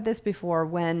 and I've said this before,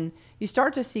 when you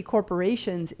start to see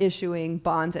corporations issuing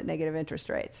bonds at negative interest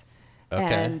rates. Okay.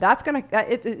 And that's going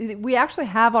to, we actually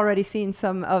have already seen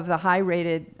some of the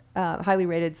highly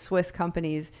rated Swiss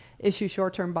companies issue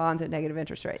short-term bonds at negative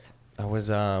interest rates.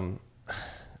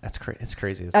 It's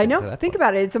crazy. I know. Think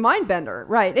about it. It's a mind bender,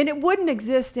 right? And it wouldn't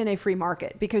exist in a free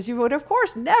market, because you would, of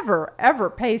course, never ever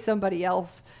pay somebody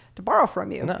else to borrow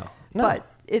from you. No. But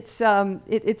it's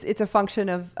a function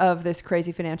of this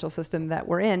crazy financial system that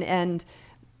we're in, and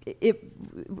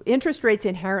interest rates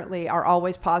inherently are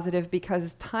always positive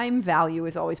because time value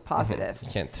is always positive. You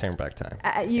can't turn back time.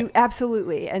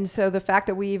 Absolutely. And so the fact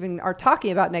that we even are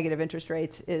talking about negative interest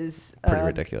rates is pretty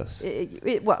ridiculous.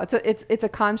 It's a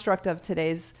construct of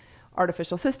today's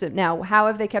artificial system. Now, how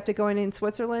have they kept it going in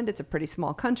Switzerland? It's a pretty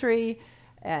small country,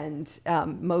 and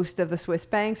most of the Swiss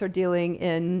banks are dealing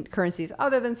in currencies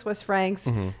other than Swiss francs,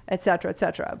 et cetera, et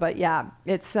cetera. But yeah,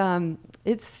 it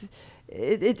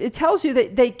tells you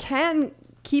that they can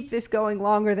keep this going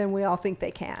longer than we all think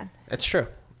they can. It's true.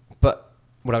 But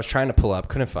what I was trying to pull up,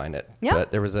 couldn't find it. Yeah.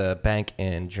 But there was a bank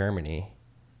in Germany,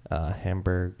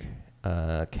 Hamburg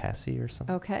Cassie or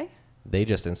something. Okay. They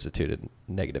just instituted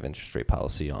negative interest rate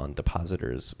policy on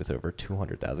depositors with over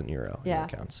 200,000 euro in their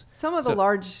accounts. Some of the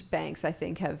large banks, I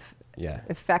think, have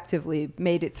effectively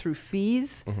made it through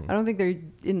fees. I don't think they're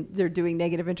doing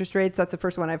negative interest rates. That's the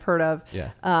first one I've heard of.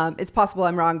 Yeah. It's possible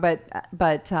I'm wrong, but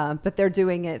they're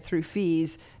doing it through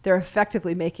fees. They're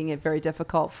effectively making it very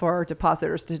difficult for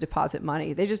depositors to deposit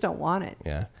money. They just don't want it.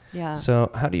 Yeah. Yeah.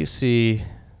 So how do you see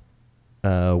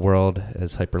a world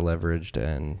as hyper leveraged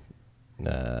and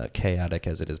chaotic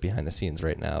as it is behind the scenes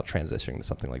right now transitioning to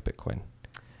something like Bitcoin?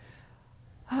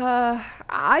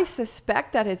 I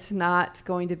suspect that it's not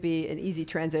going to be an easy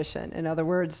transition. In other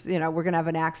words, we're going to have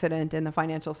an accident in the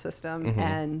financial system.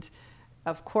 And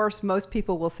of course, most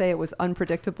people will say it was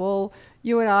unpredictable.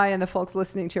 You and I and the folks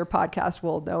listening to your podcast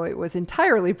will know it was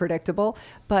entirely predictable.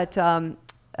 But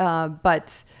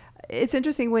it's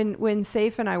interesting when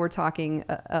Saif and I were talking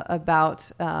about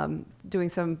doing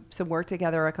some work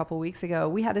together a couple weeks ago,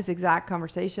 we had this exact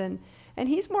conversation, and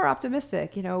he's more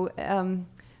optimistic.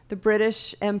 The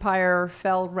British Empire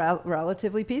fell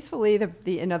relatively peacefully.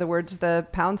 In other words, the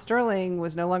pound sterling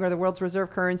was no longer the world's reserve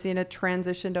currency, and it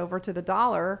transitioned over to the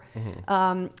dollar.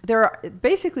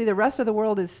 Basically, the rest of the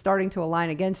world is starting to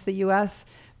align against the U.S.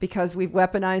 because we've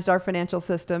weaponized our financial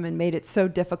system and made it so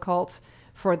difficult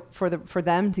for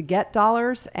them to get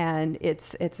dollars, and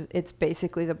it's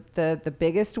basically the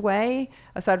biggest way,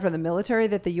 aside from the military,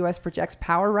 that the U.S. projects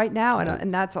power right now,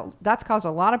 and that's caused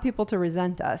a lot of people to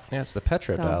resent us. Yeah, it's the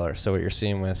petrodollar. So what you're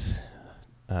seeing with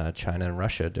China and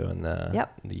Russia doing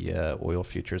the oil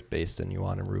futures based in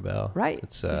yuan and ruble. Right.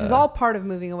 This is all part of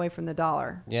moving away from the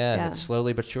dollar. Yeah, and it's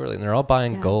slowly but surely, and they're all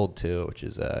buying gold too, which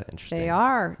is interesting. They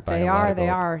are.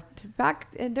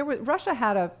 Russia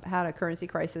had a currency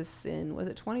crisis in, was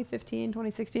it 2015,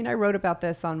 2016? I wrote about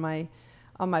this on my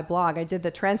blog. I did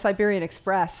the Trans-Siberian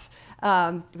Express,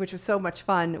 which was so much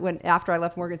fun after I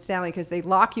left Morgan Stanley, because they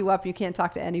lock you up. You can't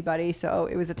talk to anybody. So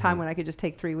it was a time when I could just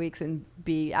take 3 weeks and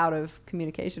be out of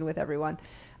communication with everyone.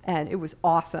 And it was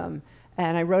awesome.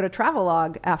 And I wrote a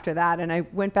travelogue after that. And I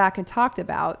went back and talked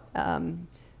about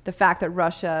the fact that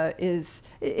Russia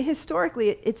historically,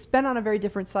 it's been on a very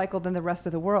different cycle than the rest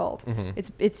of the world.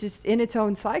 It's just in its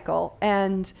own cycle.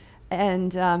 And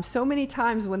so many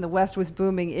times when the West was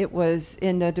booming, it was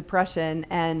in a depression.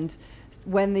 And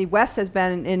when the West has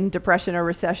been in depression or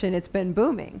recession, it's been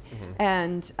booming.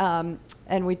 And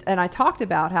I talked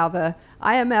about how the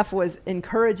IMF was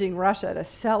encouraging Russia to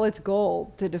sell its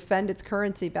gold to defend its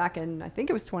currency back in, I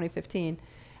think it was 2015.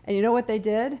 And you know what they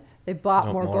did? They bought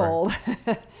more gold.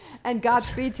 And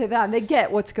Godspeed to them. They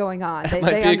get what's going on. That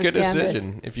might be a good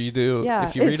decision. If you do,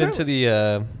 if you read into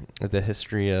the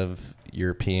history of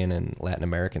European and Latin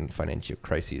American financial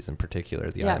crises in particular,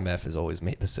 the IMF has always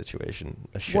made the situation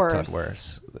a shit ton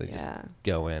worse. They just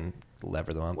go in,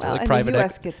 lever them up. Well, like private the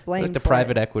U.S. gets blamed like the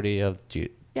private equity of the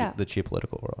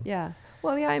geopolitical world. Yeah.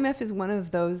 Well, the IMF is one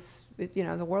of those,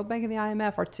 the World Bank and the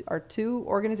IMF are two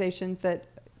organizations that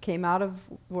came out of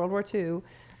World War II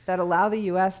that allow the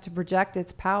U.S. to project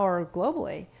its power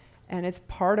globally. And it's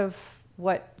part of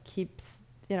what keeps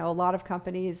a lot of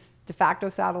companies de facto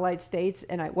satellite states.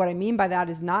 And what I mean by that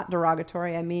is not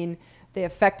derogatory. I mean, they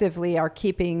effectively are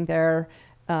keeping their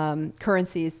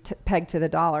currencies pegged to the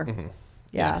dollar.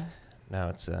 Yeah. No,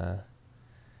 it's,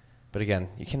 but again,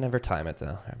 you can never time it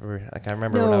though. I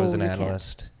remember when I was an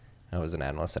analyst, I was an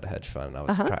analyst at a hedge fund.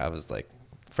 I was like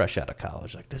fresh out of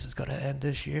college, like this is going to end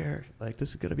this year. Like this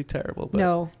is going to be terrible,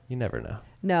 but you never know.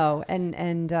 No.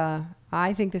 And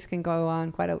I think this can go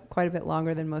on quite a bit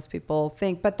longer than most people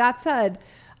think. But that said,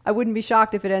 I wouldn't be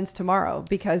shocked if it ends tomorrow,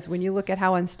 because when you look at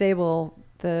how unstable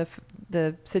the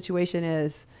situation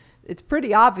is, it's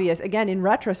pretty obvious. Again, in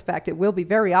retrospect, it will be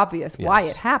very obvious why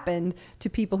it happened to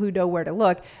people who know where to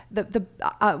look. One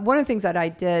of the things that I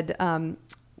did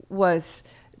was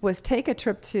take a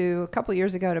trip a couple of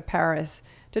years ago to Paris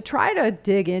to try to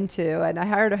dig into, and I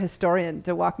hired a historian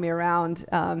to walk me around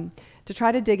to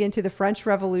try to dig into the French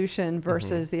Revolution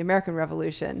versus the American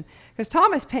Revolution, because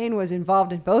Thomas Paine was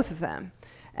involved in both of them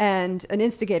and an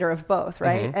instigator of both,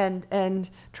 right? And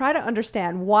try to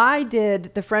understand, why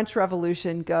did the French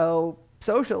Revolution go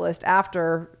socialist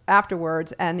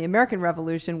afterwards and the American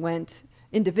Revolution went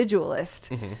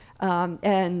individualist?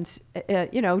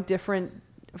 Different,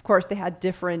 of course, they had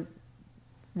different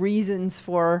reasons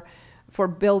for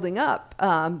building up.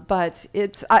 But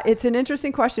it's an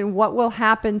interesting question. What will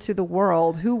happen to the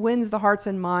world? Who wins the hearts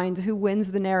and minds? Who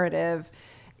wins the narrative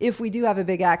if we do have a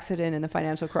big accident in the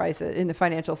financial crisis, in the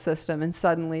financial system, and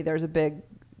suddenly there's a big,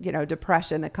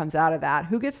 depression that comes out of that?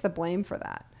 Who gets the blame for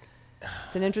that?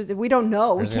 It's an interesting, we don't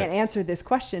know. We can't answer this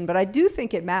question, but I do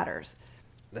think it matters.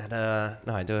 No,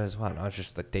 I do as well. I was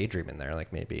just like daydreaming there.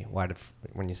 Like maybe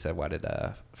when you said why did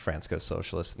France go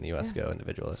socialist and the U.S. go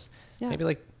individualist? Maybe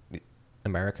like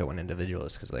America went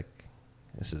individualist because, like,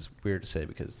 this is weird to say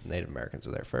because Native Americans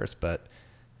were there first, but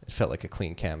it felt like a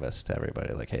clean canvas to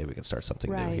everybody. Like, hey, we can start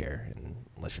something new here, and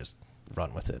let's just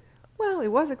run with it. Well, it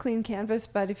was a clean canvas,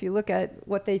 but if you look at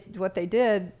what they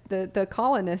did, the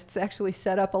colonists actually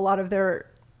set up a lot of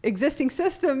their existing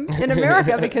system in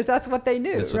America because that's what they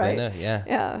knew, that's right? What they knew, yeah.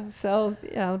 Yeah. So,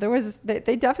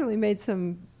 they definitely made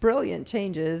some brilliant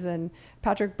changes. And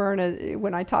Patrick Byrne,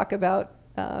 when I talk about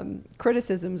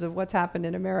criticisms of what's happened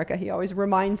in America, he always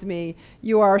reminds me,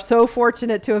 you are so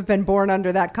fortunate to have been born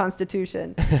under that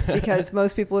Constitution, because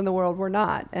most people in the world were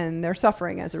not, and they're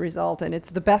suffering as a result, and it's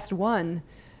the best one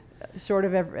short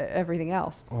of everything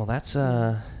else. Well, that's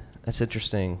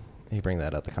interesting you bring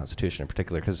that up, the Constitution in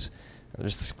particular, because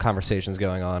there's conversations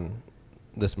going on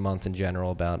this month in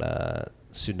general about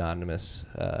pseudonymous,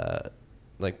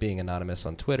 like being anonymous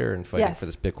on Twitter and fighting for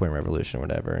this Bitcoin revolution or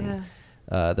whatever. And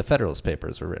the Federalist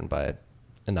Papers were written by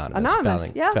anonymous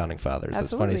founding fathers. Absolutely.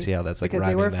 It's funny to see how that's like because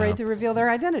they were afraid to reveal their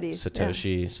identities.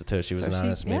 Satoshi was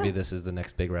anonymous. Maybe this is the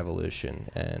next big revolution.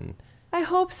 And I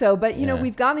hope so, but you know,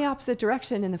 we've gone the opposite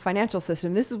direction in the financial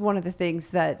system. This is one of the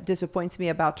things that disappoints me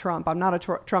about Trump. I'm not a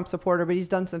Trump supporter, but he's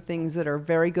done some things that are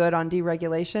very good on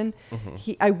deregulation.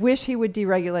 I wish he would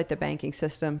deregulate the banking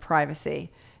system,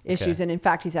 privacy issues, and in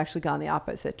fact, he's actually gone the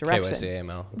opposite direction. KYC,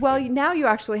 AML. Well, now you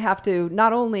actually have to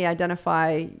not only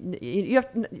identify, you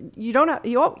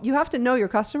have to know your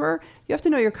customer, you have to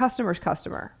know your customer's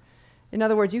customer. In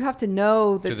other words, you have to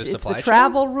know that it's the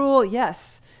travel rule.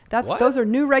 Yes. Those are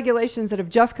new regulations that have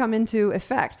just come into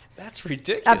effect. That's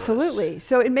ridiculous. Absolutely.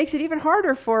 So it makes it even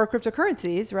harder for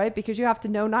cryptocurrencies, right? Because you have to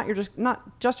know not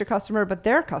just your customer, but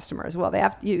their customer as well.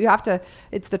 You have to.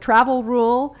 It's the travel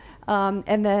rule,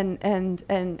 and then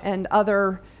and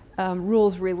other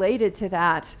rules related to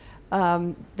that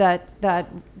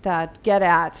that get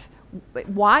at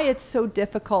why it's so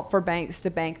difficult for banks to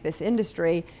bank this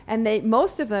industry. And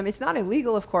most of them, it's not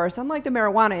illegal, of course. Unlike the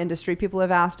marijuana industry, people have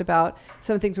asked about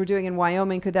some things we're doing in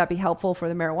Wyoming. Could that be helpful for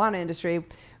the marijuana industry?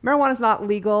 Marijuana is not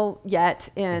legal yet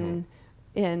in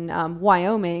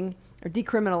Wyoming, or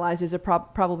decriminalized is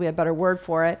probably a better word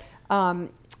for it.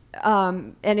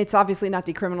 And it's obviously not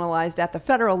decriminalized at the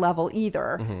federal level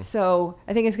either. So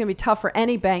I think it's going to be tough for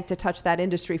any bank to touch that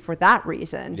industry for that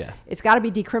reason. It's got to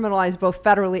be decriminalized both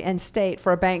federally and state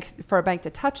for a bank to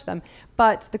touch them.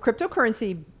 But the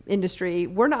cryptocurrency industry,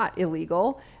 we're not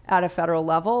illegal at a federal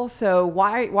level. So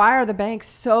why are the banks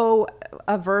so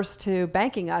averse to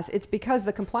banking us? It's because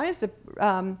the compliance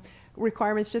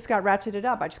requirements just got ratcheted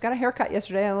up. I just got a haircut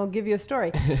yesterday, and I'll give you a story.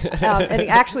 And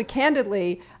actually,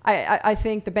 candidly, I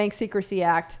think the Bank Secrecy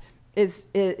Act is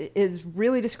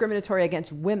really discriminatory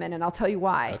against women, and I'll tell you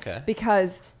why.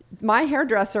 Because my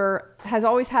hairdresser has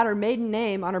always had her maiden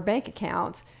name on her bank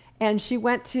account, and she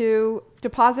went to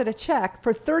deposit a check.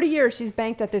 For 30 years, she's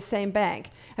banked at this same bank.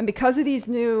 And because of these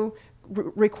new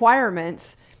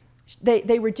requirements,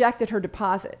 they rejected her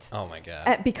deposit. Oh my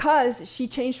God. Because she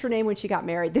changed her name when she got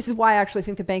married. This is why I actually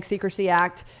think the Bank Secrecy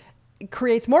Act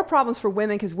creates more problems for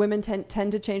women, because women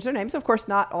tend to change their names. Of course,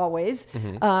 not always,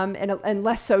 and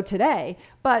less so today.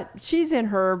 But she's in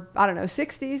her,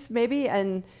 60s maybe,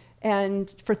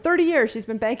 and for 30 years she's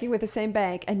been banking with the same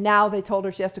bank, and now they told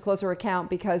her she has to close her account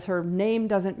because her name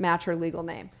doesn't match her legal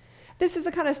name. This is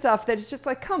the kind of stuff that it's just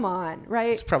like, come on,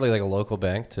 right? It's probably like a local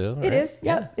bank too, right? It is,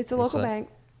 yeah. It's a local bank.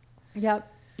 Yep.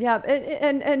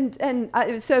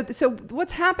 So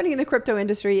what's happening in the crypto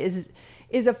industry is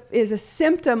a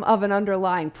symptom of an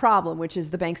underlying problem, which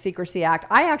is the Bank Secrecy Act.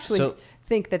 I actually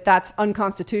think that that's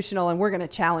unconstitutional, and we're going to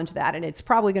challenge that, and it's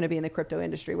probably going to be in the crypto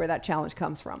industry where that challenge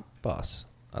comes from. Boss,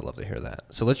 I'd love to hear that.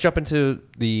 So let's jump into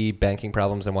the banking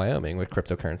problems in Wyoming with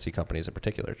cryptocurrency companies in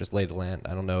particular. Just lay the land.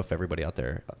 I don't know if everybody out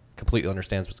there completely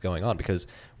understands what's going on, because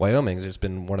Wyoming's just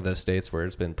been one of those states where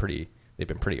they've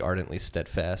been pretty ardently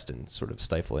steadfast in sort of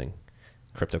stifling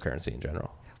cryptocurrency in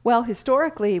general. Well,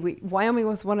 historically, Wyoming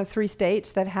was one of 3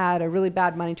 states that had a really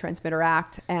bad Money Transmitter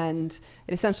Act, and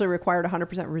it essentially required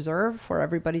 100% reserve for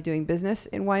everybody doing business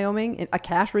in Wyoming, a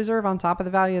cash reserve on top of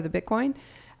the value of the Bitcoin.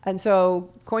 And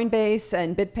so Coinbase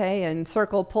and BitPay and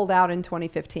Circle pulled out in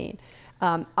 2015.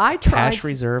 I tried cash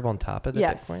reserve on top of the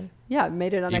Bitcoin? Yeah,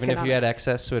 made it uneconomic. Even if you had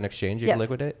access to an exchange, you could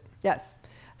liquidate? Yes.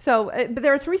 So, but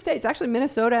there are 3 states, actually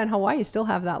Minnesota and Hawaii still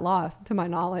have that law, to my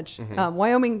knowledge.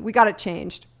 Wyoming, we got it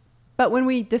changed. But when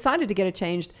we decided to get it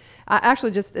changed,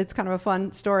 it's kind of a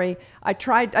fun story. I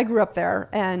grew up there,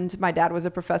 and my dad was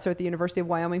a professor at the University of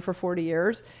Wyoming for 40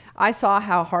 years. I saw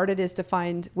how hard it is to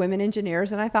find women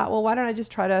engineers, and I thought, well, why don't I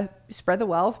just try to spread the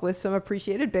wealth with some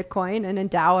appreciated Bitcoin and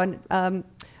endow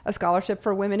a scholarship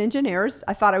for women engineers.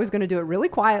 I thought I was going to do it really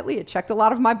quietly. It checked a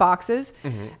lot of my boxes.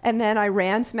 And then I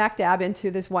ran smack dab into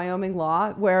this Wyoming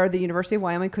law where the University of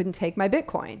Wyoming couldn't take my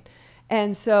Bitcoin.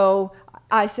 And so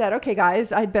I said, okay,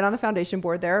 guys, I'd been on the foundation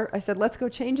board there. I said, let's go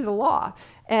change the law.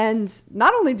 And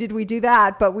not only did we do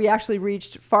that, but we actually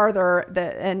reached farther.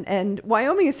 And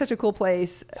Wyoming is such a cool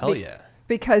place. Hell yeah.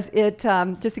 Because it,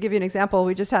 just to give you an example,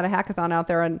 we just had a hackathon out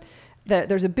there, and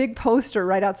there's a big poster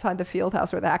right outside the field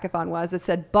house where the hackathon was that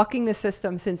said bucking the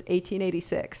system since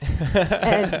 1886.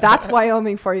 And that's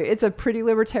Wyoming for you. It's a pretty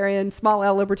libertarian, small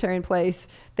L libertarian place.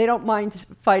 They don't mind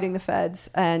fighting the feds.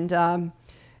 And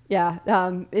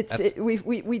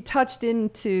we touched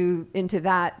into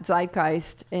that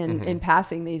zeitgeist in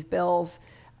passing these bills.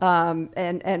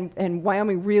 And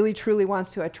Wyoming really truly wants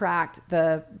to attract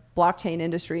the blockchain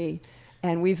industry,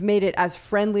 and we've made it as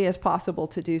friendly as possible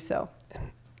to do so.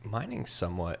 Mining's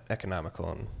somewhat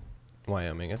economical in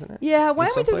Wyoming, isn't it? Yeah,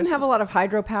 Wyoming doesn't have a lot of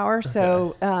hydropower,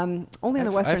 so only on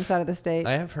the western side of the state.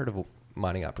 I have heard of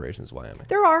mining operations in Wyoming.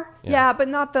 There are, but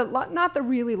not the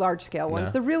really large scale ones.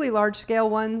 No. The really large scale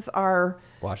ones are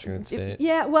Washington State.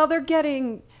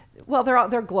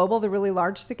 They're global. They're really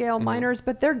large scale miners,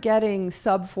 but they're getting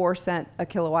sub 4 cent a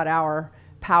kilowatt hour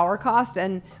power cost,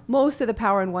 and most of the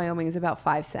power in Wyoming is about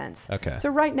 5 cents. Okay. So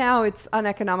right now it's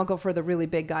uneconomical for the really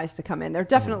big guys to come in. There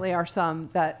definitely are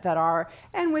some that are,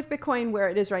 and with Bitcoin where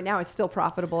it is right now, it's still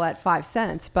profitable at 5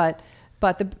 cents. But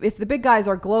if the big guys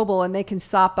are global and they can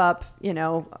sop up,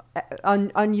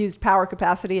 unused power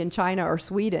capacity in China or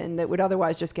Sweden that would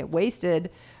otherwise just get wasted,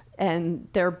 and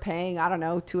they're paying,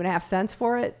 2.5 cents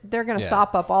for it, they're going to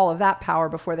sop up all of that power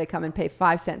before they come and pay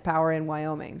 5 cent power in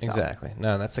Wyoming. So. Exactly.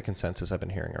 No, that's the consensus I've been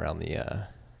hearing around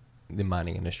the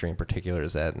mining industry in particular,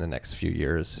 is that in the next few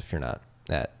years, if you're not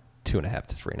at 2.5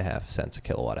 to 3.5 cents a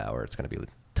kilowatt hour, it's going to be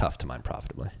tough to mine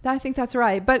profitably. I think that's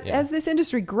right. But as this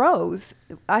industry grows,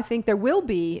 I think there will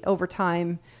be, over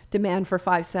time, demand for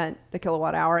 5 cent a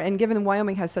kilowatt hour. And given that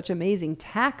Wyoming has such amazing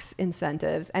tax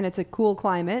incentives, and it's a cool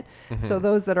climate, so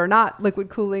those that are not liquid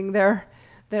cooling their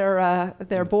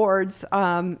boards,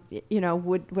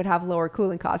 would have lower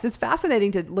cooling costs. It's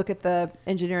fascinating to look at the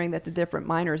engineering that the different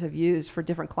miners have used for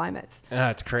different climates.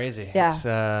 It's crazy.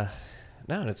 Yeah.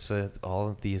 It's all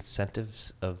of the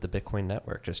incentives of the Bitcoin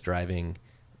network just driving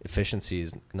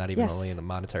efficiencies, not even only in the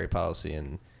monetary policy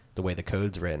and the way the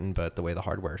code's written, but the way the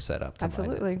hardware is set up to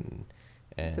Absolutely. mine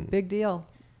it. And it's a big deal.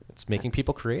 It's making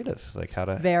people creative, like how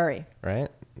to... Very. Right?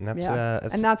 And that's,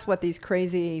 and that's what these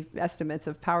crazy estimates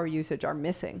of power usage are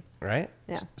missing. Right?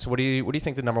 Yeah. So what do you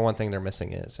think the number one thing they're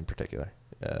missing is in particular?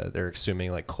 They're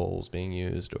assuming like coal's being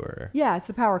used, or... Yeah, it's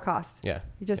the power cost. Yeah.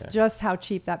 Just how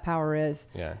cheap that power is.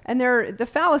 Yeah. And the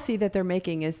fallacy that they're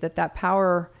making is that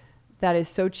power that is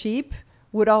so cheap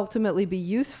would ultimately be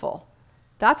useful.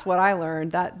 That's what I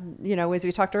learned, that, as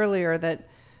we talked earlier, that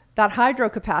hydro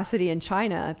capacity in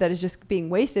China that is just being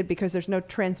wasted because there's no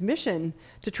transmission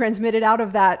to transmit it out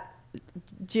of that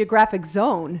geographic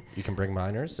zone. You can bring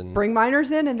miners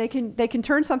in, and they can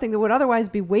turn something that would otherwise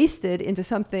be wasted into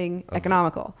something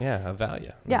economical. Of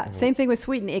value. Yeah, same thing with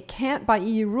Sweden. It can't, by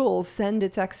EU rules, send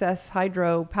its excess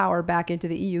hydro power back into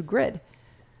the EU grid.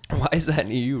 Why is that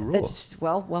an EU rule?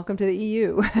 Welcome to the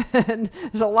EU. And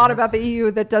there's a lot about the EU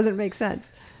that doesn't make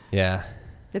sense. Yeah.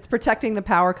 It's protecting the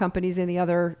power companies in the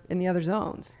other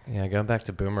zones. Yeah, going back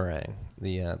to Boomerang,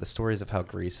 the stories of how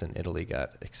Greece and Italy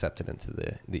got accepted into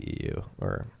the EU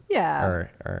are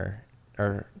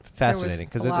fascinating,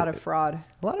 because there's a lot of fraud.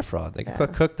 A lot of fraud. They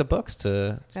cook the books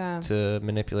to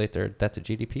manipulate their debt to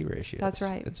GDP ratio. That's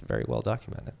right. It's very well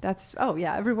documented.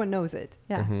 Everyone knows it.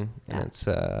 Yeah. Mm-hmm.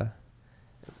 And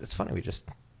it's funny, we just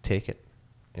take it.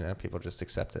 People just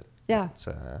accept it. Yeah.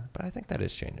 But I think that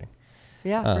is changing.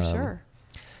 Yeah, for sure.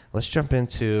 Let's jump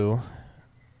into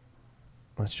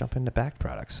Bakkt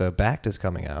products. So Bakkt is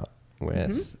coming out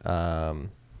with I'm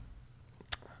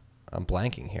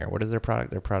blanking here. What is their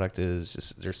product? Their product is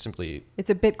it's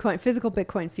a physical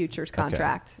Bitcoin futures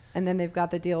contract. Okay. And then they've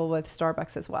got the deal with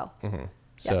Starbucks as well. Mm-hmm. Yes.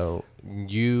 So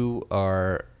you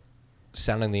are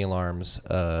sounding the alarms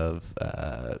of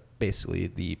basically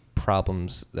the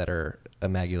problems that are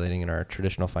emanating in our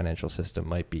traditional financial system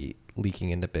might be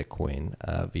leaking into Bitcoin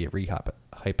via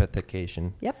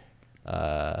rehypothecation. Yep.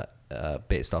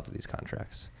 Based off of these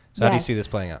contracts. So how do you see this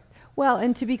playing out? Well,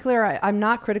 and to be clear, I'm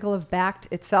not critical of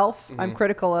Bakkt itself. Mm-hmm. I'm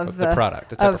critical of the product,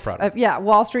 the type of product.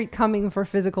 Wall Street coming for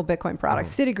physical Bitcoin products.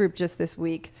 Mm-hmm. Citigroup just this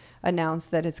week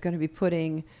announced that it's going to be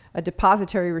putting a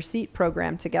depository receipt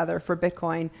program together for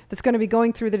Bitcoin that's going to be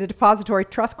going through the Depository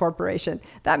Trust Corporation.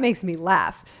 That makes me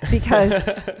laugh, because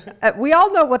we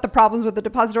all know what the problems with the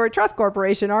Depository Trust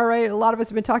Corporation are, right? A lot of us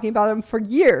have been talking about them for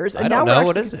years. And I don't know.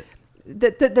 What is it?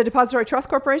 The Depository Trust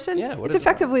Corporation? Yeah, it's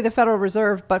effectively the Federal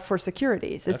Reserve, but for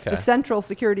securities. It's the Central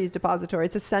Securities Depository.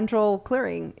 It's a central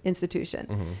clearing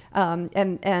institution.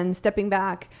 Mm-hmm. And stepping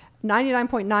back,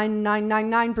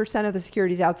 99.9999% of the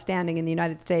securities outstanding in the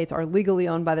United States are legally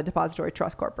owned by the Depository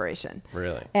Trust Corporation.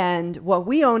 Really? And what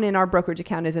we own in our brokerage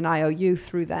account is an IOU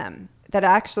through them that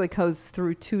actually goes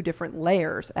through two different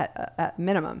layers at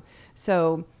minimum.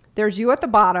 So There's you at the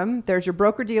bottom. There's your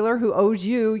broker-dealer who owes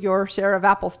you your share of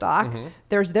Apple stock. Mm-hmm.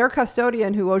 There's their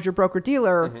custodian who owes your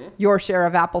broker-dealer mm-hmm. your share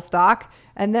of Apple stock.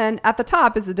 And then at the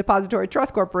top is the Depository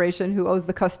Trust Corporation who owes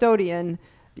the custodian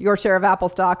your share of Apple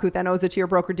stock, who then owes it to your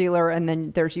broker-dealer, and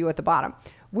then there's you at the bottom.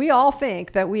 We all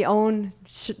think that we own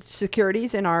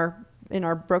securities in our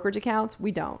brokerage accounts.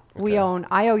 We don't. Okay. We own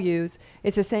IOUs.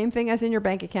 It's the same thing as in your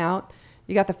bank account.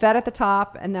 You got the Fed at the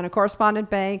top, and then a correspondent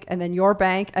bank, and then your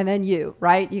bank, and then you,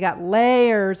 right? You got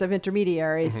layers of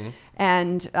intermediaries. Mm-hmm.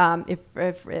 And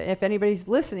if anybody's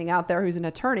listening out there who's an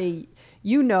attorney,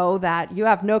 you know that you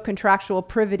have no contractual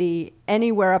privity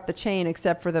anywhere up the chain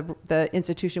except for the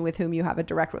institution with whom you have a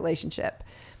direct relationship.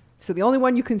 So the only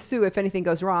one you can sue if anything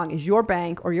goes wrong is your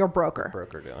bank or your broker.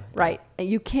 Right. And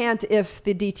you can't, if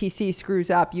the DTC screws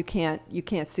up, you can't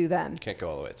sue them. You can't go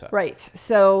all the way to top. Right.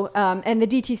 So and the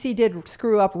DTC did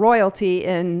screw up royally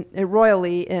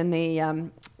in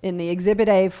the Exhibit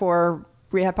A for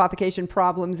rehypothecation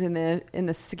problems in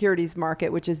the securities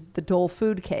market, which is the Dole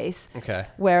Food case. Okay.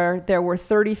 Where there were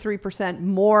 33%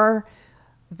 more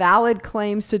valid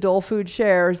claims to Dole Food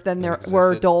shares than there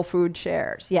were Dole Food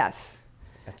shares. Yes.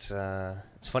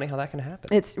 It's funny how that can happen.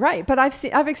 It's right, but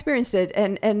I've experienced it,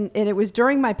 and it was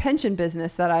during my pension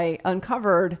business that I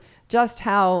uncovered just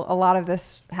how a lot of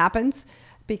this happens,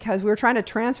 because we were trying to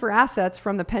transfer assets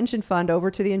from the pension fund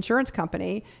over to the insurance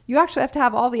company. You actually have to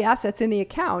have all the assets in the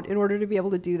account in order to be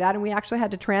able to do that, and we actually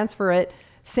had to transfer it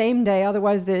same day,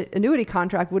 otherwise the annuity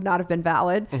contract would not have been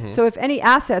valid. Mm-hmm. So if any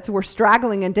assets were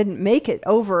straggling and didn't make it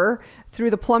over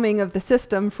through the plumbing of the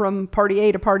system from party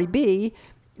A to party B,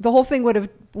 the whole thing would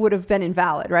have been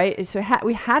invalid, right? So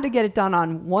we had to get it done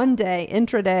on one day,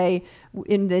 intraday.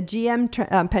 In the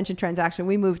GM pension transaction,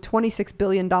 we moved $26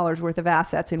 billion worth of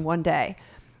assets in one day.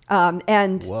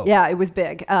 Yeah, it was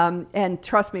big. And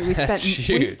trust me, we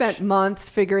spent months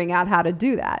figuring out how to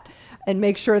do that and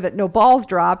make sure that no balls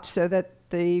dropped so that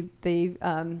the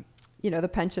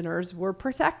pensioners were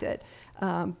protected.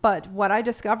 But what I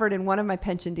discovered in one of my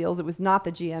pension deals, it was not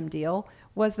the GM deal,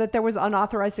 was that there was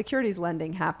unauthorized securities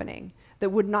lending happening that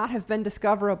would not have been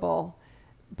discoverable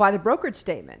by the brokerage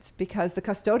statements because the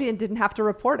custodian didn't have to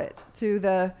report it to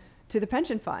the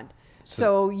pension fund.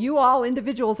 So you all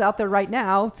individuals out there right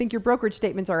now think your brokerage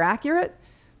statements are accurate.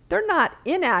 They're not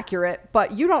inaccurate,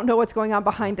 but you don't know what's going on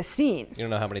behind the scenes. You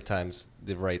don't know how many times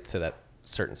the right to that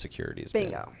certain securities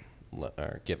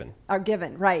are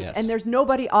given, right. Yes. And there's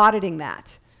nobody auditing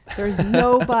that. There's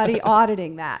nobody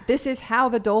auditing that. This is how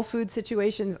the Dole Food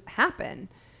situations happen.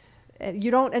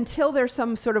 You don't, until there's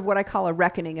some sort of what I call a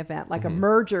reckoning event, like mm-hmm. a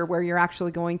merger where you're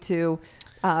actually going to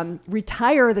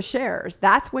retire the shares.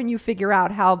 That's when you figure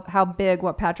out how big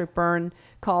what Patrick Byrne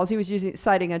calls, he was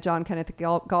citing a John Kenneth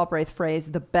Galbraith phrase,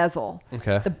 the bezel.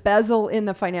 Okay. The bezel in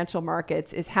the financial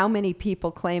markets is how many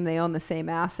people claim they own the same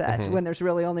asset mm-hmm. when there's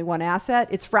really only one asset.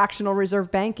 It's fractional reserve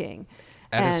banking.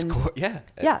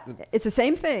 Yeah, it's the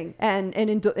same thing. And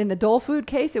in the Dole Food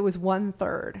case, it was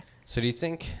 1/3. So do you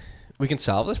think we can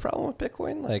solve this problem with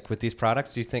Bitcoin, like with these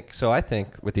products? Do you think so? I think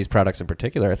with these products in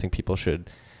particular, I think people should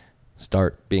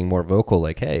start being more vocal.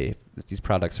 Like, hey, if these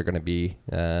products are going to be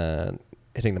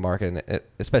hitting the market, and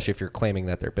especially if you're claiming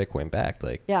that they're Bitcoin backed,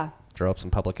 like, throw up some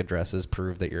public addresses,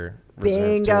 prove that you're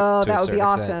bingo. That would be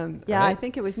awesome. Extent, yeah, right? I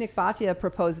think it was Nick Bhatia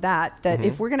proposed that mm-hmm.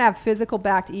 if we're going to have physical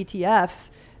backed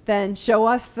ETFs, then show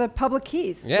us the public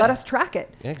keys. Yeah. Let us track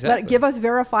it. Yeah, exactly. Give us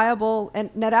verifiable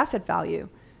and net asset value.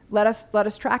 Let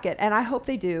us track it. And I hope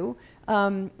they do.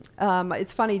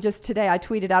 It's funny, just today I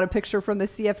tweeted out a picture from the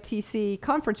CFTC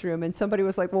conference room and somebody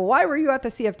was like, well, why were you at the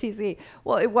CFTC?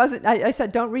 Well, it wasn't, I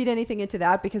said, don't read anything into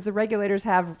that because the regulators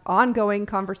have ongoing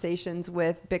conversations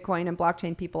with Bitcoin and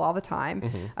blockchain people all the time.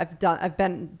 Mm-hmm. I've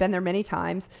been there many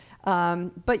times.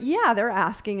 But yeah, they're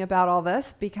asking about all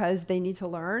this because they need to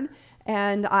learn.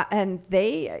 And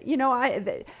they,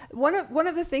 one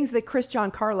of the things that Chris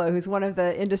Giancarlo, who's one of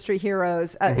the industry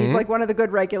heroes, mm-hmm. he's like one of the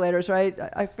good regulators, right?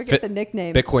 I forget the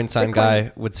nickname. Bitcoin Sign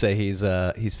guy would say he's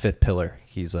fifth pillar.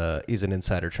 He's an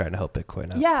insider trying to help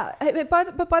Bitcoin out. Yeah,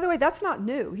 but by the way, that's not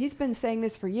new. He's been saying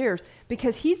this for years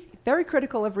because he's very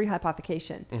critical of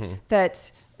rehypothecation.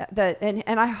 Mm-hmm.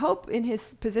 And I hope in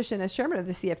his position as chairman of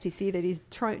the CFTC that he's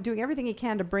doing everything he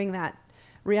can to bring that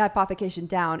rehypothecation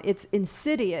down. It's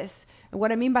insidious. And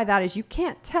what I mean by that is you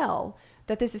can't tell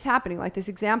that this is happening. Like this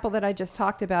example that I just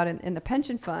talked about in the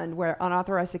pension fund where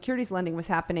unauthorized securities lending was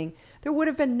happening, there would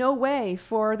have been no way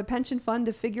for the pension fund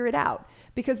to figure it out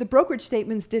because the brokerage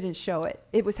statements didn't show it.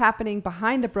 It was happening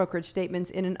behind the brokerage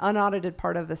statements in an unaudited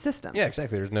part of the system. Yeah,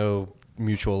 exactly. There's no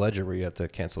mutual ledger where you have to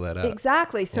cancel that out.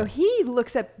 Exactly. So he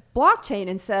looks at blockchain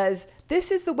and says,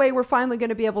 this is the way we're finally going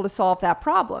to be able to solve that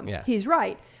problem. Yeah. He's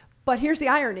right. But here's the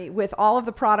irony with all of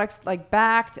the products like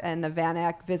Bakkt and the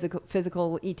VanEck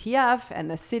physical ETF and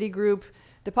the Citigroup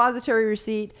depository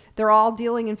receipt, they're all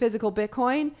dealing in physical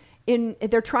Bitcoin.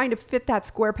 They're trying to fit that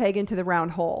square peg into the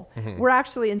round hole. We're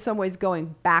actually in some ways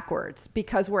going backwards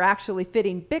because we're actually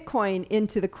fitting Bitcoin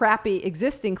into the crappy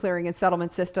existing clearing and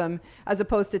settlement system as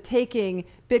opposed to taking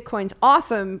Bitcoin's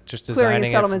awesome clearing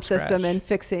and settlement system and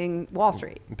fixing Wall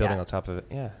Street. Building on top of it.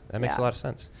 Yeah, that makes a lot of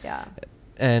sense. Yeah.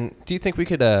 And do you think we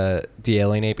could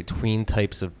de-alienate between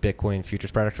types of Bitcoin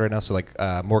futures products right now? So like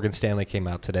Morgan Stanley came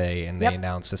out today and they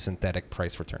announced a synthetic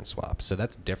price return swap. So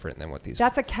that's different than what these...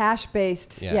 That's a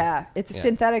cash-based, it's a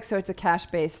synthetic, so it's a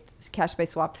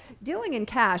cash-based swap. Dealing in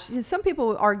cash, some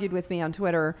people argued with me on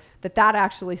Twitter that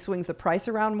actually swings the price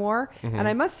around more. And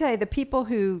I must say the people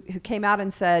who came out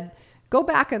and said, go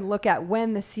back and look at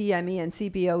when the CME and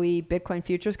CBOE Bitcoin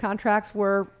futures contracts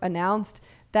were announced,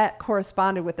 that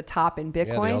corresponded with the top in Bitcoin.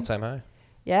 Yeah, the all-time high.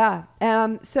 Yeah.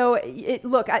 So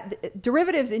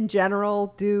derivatives in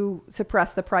general do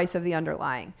suppress the price of the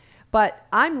underlying. But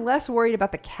I'm less worried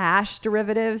about the cash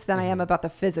derivatives than I am about the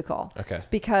physical. Okay.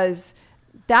 Because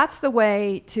that's the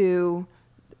way to...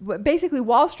 Basically,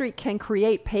 Wall Street can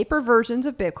create paper versions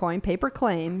of Bitcoin, paper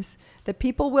claims, that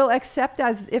people will accept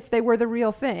as if they were the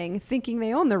real thing, thinking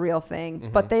they own the real thing,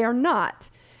 but they are not.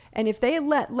 And if they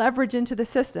let leverage into the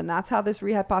system, that's how this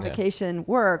rehypothecation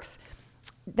works.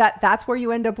 That's where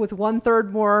you end up with 1/3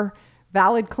 more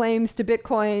valid claims to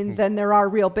Bitcoin than there are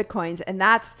real Bitcoins. And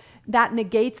that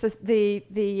negates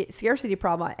the scarcity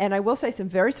problem. And I will say some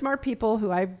very smart people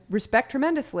who I respect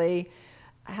tremendously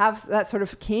have that sort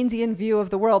of Keynesian view of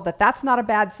the world, that's not a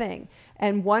bad thing.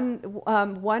 And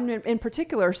one in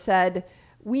particular said,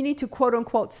 we need to quote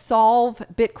unquote solve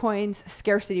Bitcoin's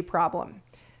scarcity problem.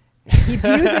 He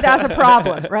views it as a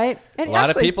problem, right? And a lot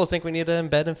of people think we need to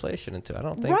embed inflation into it. I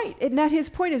don't think. Right. And that his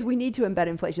point is we need to embed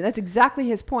inflation. That's exactly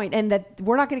his point. And that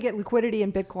we're not going to get liquidity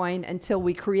in Bitcoin until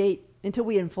we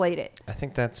inflate it. I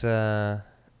think that's a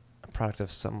product of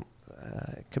some,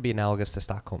 it could be analogous to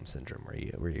Stockholm syndrome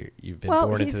where you've been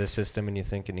born into the system and you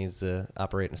think it needs to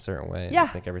operate in a certain way. And you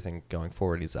think everything going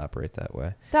forward needs to operate that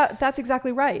way. That's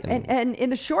exactly right. And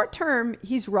in the short term,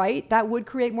 he's right. That would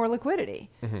create more liquidity.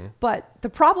 But the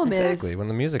problem is... Exactly. When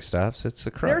the music stops, it's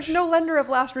a crunch. There's no lender of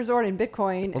last resort in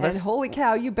Bitcoin. And holy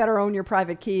cow, you better own your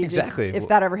private keys if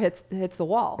that ever hits the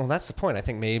wall. Well, that's the point. I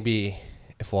think maybe...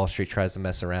 if Wall Street tries to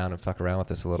mess around and fuck around with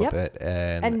this a little bit,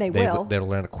 and they'll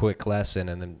learn a quick lesson,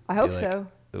 and then I hope so.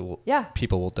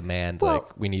 People will demand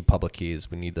we need public keys.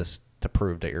 We need this to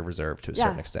prove that you're reserved to a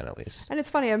certain extent, at least. And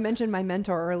it's funny. I mentioned my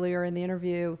mentor earlier in the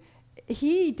interview.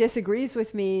 He disagrees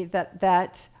with me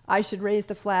that I should raise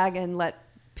the flag and let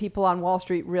people on Wall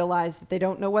Street realize that they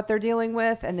don't know what they're dealing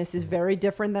with, and this is very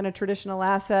different than a traditional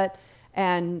asset,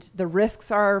 and the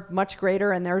risks are much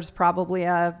greater, and there's probably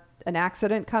an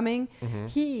accident coming.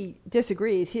 He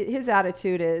disagrees. His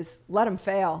attitude is let them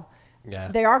fail.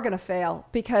 They are going to fail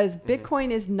because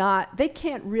Bitcoin is not, they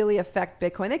can't really affect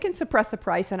Bitcoin. They can suppress the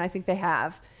price, and I think they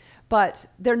have, but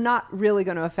they're not really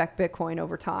going to affect Bitcoin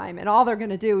over time. And all they're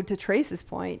going to do, to Trace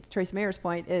Mayer's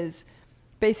point, is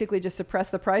basically just suppress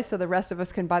the price so the rest of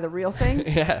us can buy the real thing.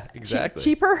 Exactly.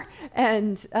 Cheaper.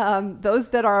 And those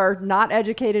that are not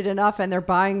educated enough and they're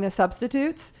buying the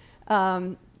substitutes,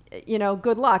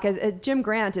 good luck. Jim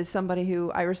Grant is somebody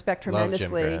who I respect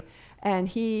tremendously, and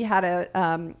he had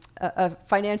a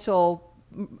financial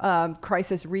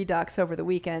crisis redux over the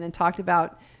weekend and talked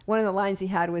about, one of the lines he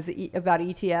had was about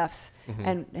ETFs,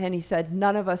 and he said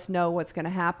none of us know what's going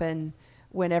to happen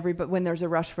when there's a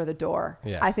rush for the door.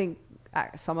 I think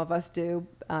some of us do.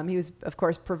 He was, of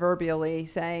course, proverbially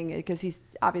saying, because he's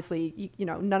obviously,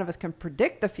 none of us can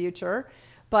predict the future,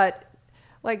 but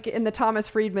like in the Thomas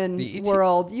Friedman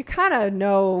world, you kind of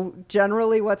know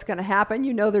generally what's going to happen.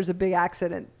 There's a big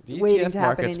accident waiting to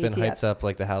happen in ETFs. The ETF market's been hyped up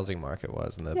like the housing market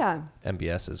was, and the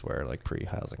MBSs were like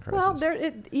pre-housing crisis. Well,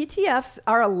 ETFs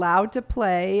are allowed to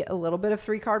play a little bit of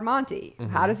three-card Monte.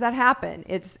 How does that happen?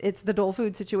 It's the Dole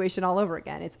Food situation all over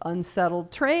again. It's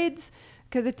unsettled trades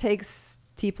because it takes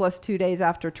T+2 days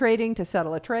after trading to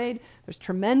settle a trade. There's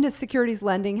tremendous securities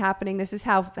lending happening. This is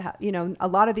how a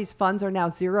lot of these funds are now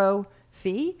zero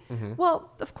fee.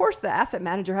 Well, of course the asset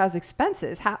manager has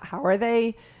expenses. How are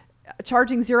they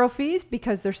charging zero fees?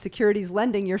 Because they're securities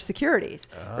lending your securities,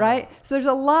 right? So there's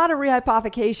a lot of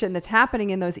rehypothecation that's happening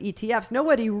in those ETFs.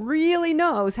 Nobody really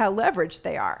knows how leveraged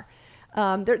they are.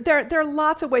 There are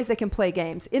lots of ways they can play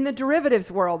games. In the derivatives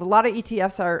world, a lot of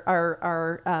ETFs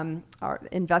are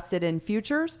invested in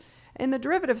futures, In the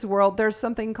derivatives world, there's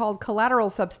something called collateral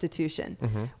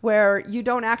substitution, where you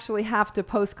don't actually have to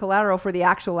post collateral for the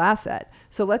actual asset.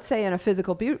 So let's say in a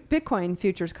physical Bitcoin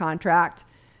futures contract,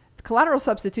 collateral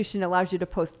substitution allows you to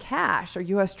post cash or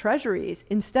U.S. Treasuries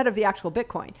instead of the actual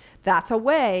Bitcoin. That's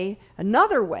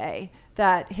another way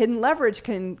that hidden leverage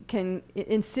can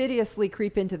insidiously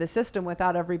creep into the system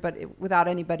without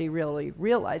anybody really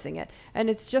realizing it. And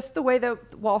it's just the way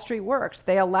that Wall Street works.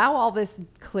 They allow all this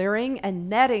clearing and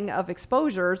netting of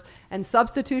exposures and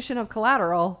substitution of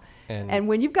collateral. And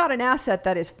when you've got an asset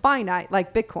that is finite,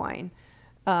 like Bitcoin,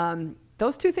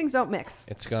 those two things don't mix.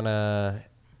 It's gonna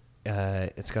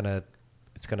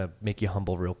make you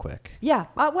humble real quick. Yeah.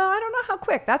 Well, I don't know how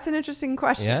quick. That's an interesting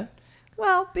question. Yeah.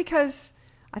 Well, because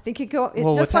I think it's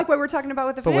just like what we're talking about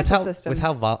with the financial system. With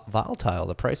how volatile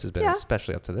the price has been,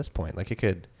 especially up to this point, like it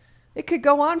could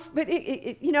go on, but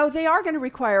they are going to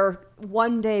require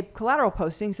 1 day collateral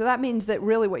posting. So that means that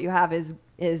really what you have is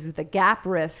the gap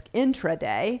risk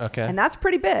intraday. Okay. And that's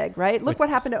pretty big, right? Look what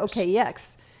happened to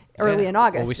OKEX early in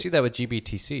August. Well, we see that with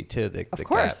GBTC too. Of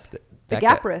course. The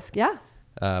gap risk, yeah.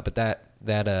 But that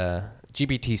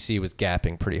GBTC was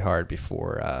gapping pretty hard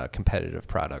before competitive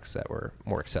products that were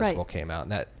more accessible came out,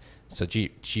 and so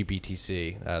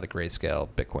GBTC, the Grayscale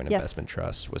Bitcoin Investment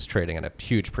Trust, was trading at a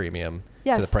huge premium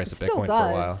to the price of Bitcoin for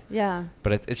a while. Yeah,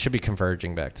 but it should be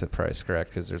converging back to the price, correct?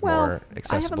 Because there's more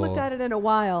accessible. I haven't looked at it in a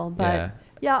while, but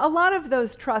a lot of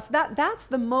those trusts that's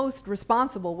the most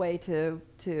responsible way to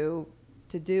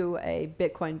do a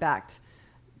Bitcoin backed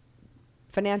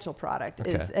financial product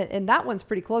and that one's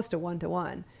pretty close to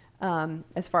 1-to-1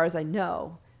 as far as I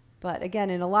know. But again,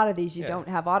 in a lot of these, you don't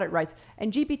have audit rights.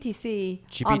 And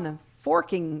GBTC on the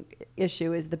forking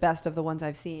issue is the best of the ones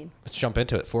I've seen. Let's jump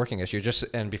into it. Forking issue.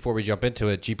 And before we jump into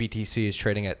it, GBTC is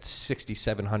trading at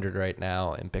 6,700 right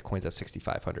now, and Bitcoin's at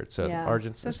 6,500. So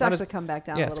so it's actually come back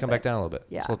down. It's come back down a little bit.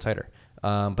 Yeah. It's a little tighter.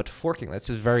 But forking, this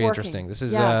is very interesting. This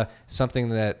is something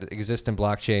that exists in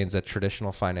blockchains that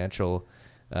traditional financial.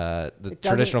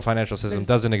 Traditional financial system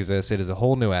doesn't exist. It is a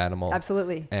whole new animal.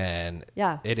 Absolutely. And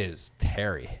it is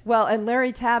hairy. Well, and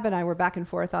Larry Tabb and I were back and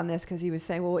forth on this because he was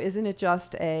saying, well, isn't it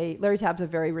just Larry Tabb's a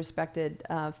very respected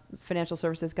financial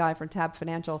services guy from Tabb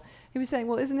Financial. He was saying,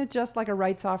 well, isn't it just like a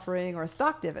rights offering or a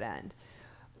stock dividend?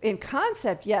 In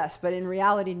concept, yes, but in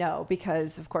reality, no,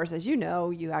 because of course, as you know,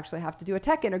 you actually have to do a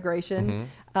tech integration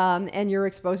and you're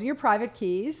exposing your private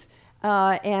keys.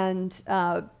 And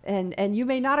you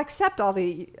may not accept all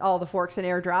the forks and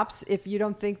airdrops if you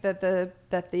don't think that the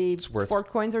forked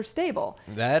coins are stable.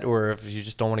 That, or if you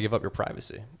just don't want to give up your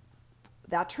privacy.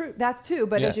 That's too.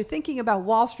 But as you're thinking about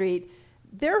Wall Street,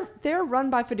 they're run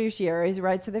by fiduciaries,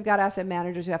 right? So they've got asset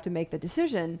managers who have to make the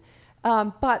decision.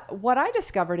 But what I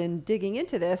discovered in digging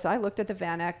into this, I looked at the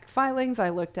VanEck filings. I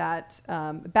looked at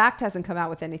Bakkt hasn't come out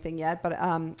with anything yet, but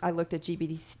I looked at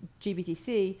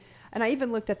GBTC. And I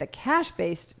even looked at the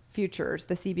cash-based futures,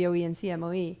 the CBOE and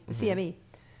CME.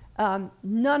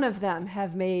 None of them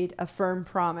have made a firm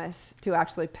promise to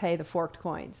actually pay the forked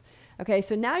coins. Okay,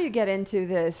 so now you get into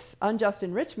this unjust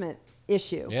enrichment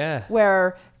issue,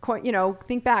 where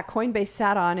think back, Coinbase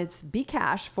sat on its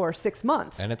Bcash for 6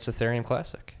 months, and it's Ethereum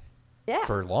Classic,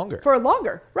 for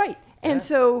longer, right? And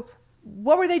so,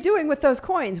 what were they doing with those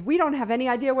coins? We don't have any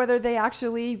idea whether they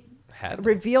actually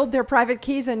revealed their private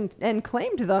keys and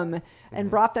claimed them and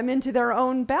brought them into their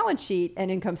own balance sheet and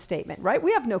income statement, right?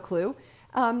 We have no clue.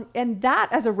 And that,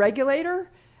 as a regulator,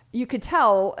 you could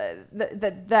tell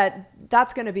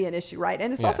that's going to be an issue, right?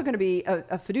 And it's also going to be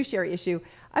a fiduciary issue.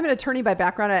 I'm an attorney by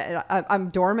background. I'm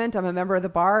dormant. I'm a member of the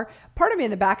bar. Part of me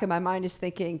in the back of my mind is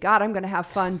thinking, God, I'm going to have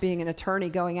fun being an attorney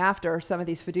going after some of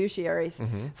these fiduciaries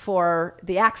for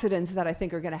the accidents that I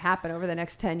think are going to happen over the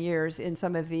next 10 years in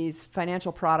some of these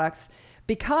financial products.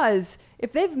 Because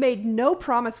if they've made no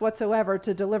promise whatsoever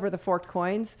to deliver the forked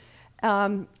coins,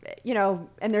 and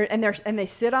they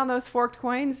sit on those forked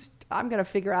coins, I'm going to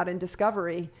figure out in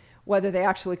discovery whether they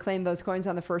actually claim those coins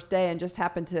on the first day and just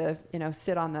happen to,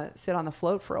 sit on the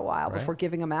float for a while before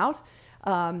giving them out.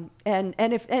 But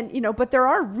there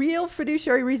are real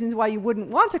fiduciary reasons why you wouldn't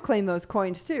want to claim those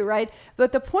coins too, right?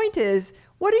 But the point is,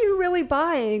 what are you really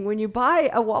buying when you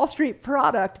buy a Wall Street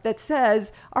product that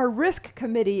says our risk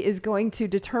committee is going to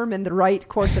determine the right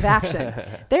course of action?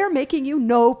 They're making you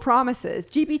no promises.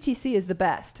 GBTC is the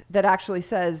best that actually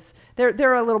says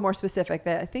they're a little more specific.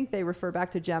 I think they refer back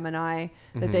to Gemini,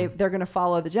 that they're going to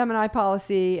follow the Gemini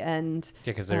policy and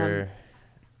because they're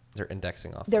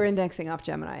indexing off. They're indexing off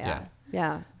Gemini.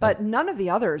 Yeah. But none of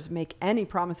the others make any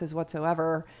promises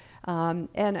whatsoever. And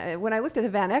when I looked at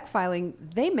the VanEck filing,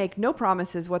 they make no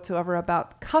promises whatsoever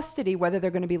about custody, whether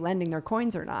they're going to be lending their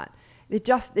coins or not. It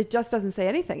just doesn't say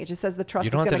anything. It just says the trust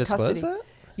is going to custody. You don't have to disclose that?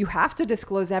 You have to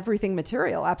disclose everything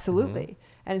material, absolutely.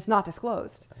 Mm-hmm. And it's not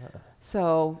disclosed.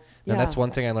 So, yeah. And that's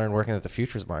one thing I learned working at the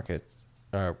futures market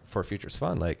for a futures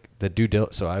fund. Like the due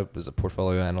diligence. So I was a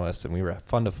portfolio analyst and we were a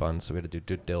fund of funds. So we had to do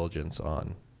due diligence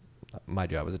on, my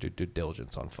job was to do due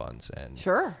diligence on funds. And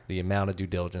sure. The amount of due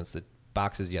diligence, the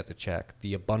boxes you have to check,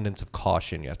 the abundance of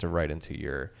caution you have to write into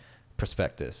your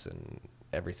prospectus and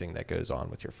everything that goes on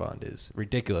with your fund is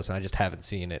ridiculous. And I just haven't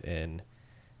seen it in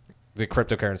the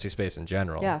cryptocurrency space in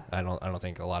general. Yeah. I don't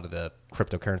think a lot of the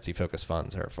cryptocurrency focused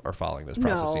funds are following those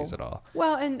processes at all.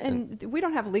 Well, and we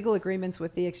don't have legal agreements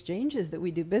with the exchanges that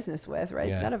we do business with, right?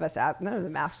 Yeah. None of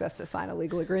them asked us to sign a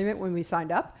legal agreement when we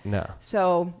signed up. No.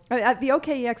 So the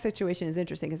OKEX situation is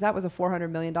interesting because that was a $400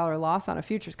 million loss on a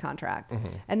futures contract,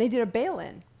 mm-hmm. and they did a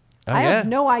bail-in. I have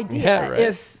no idea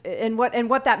if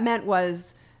what that meant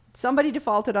was somebody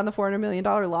defaulted on the $400 million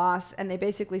loss, and they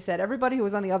basically said everybody who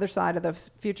was on the other side of the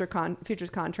futures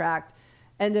contract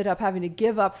ended up having to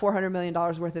give up $400 million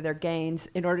worth of their gains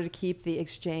in order to keep the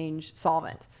exchange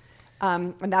solvent.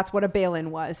 And that's what a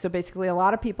bail-in was. So basically a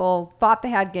lot of people thought they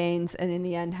had gains and in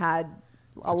the end had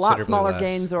a lot smaller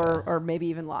gains or maybe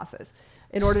even losses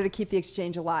in order to keep the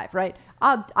exchange alive, right?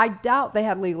 I doubt they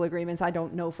had legal agreements. I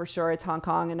don't know for sure. It's Hong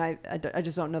Kong, and I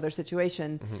just don't know their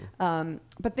situation. Mm-hmm.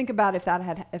 But think about if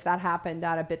that happened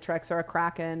at a Bittrex or a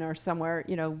Kraken or somewhere,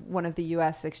 one of the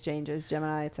U.S. exchanges,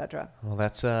 Gemini, et cetera. Well,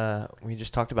 that's we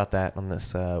just talked about that on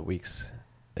this week's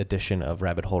edition of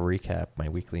Rabbit Hole Recap, my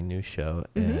weekly news show.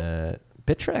 Mm-hmm.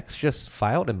 Bittrex just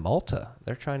filed in Malta.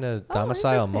 They're trying to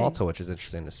domicile Malta, which is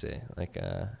interesting to see.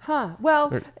 Well,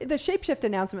 the Shapeshift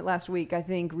announcement last week, I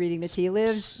think, reading the tea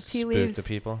leaves. Spooked the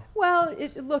people. Well,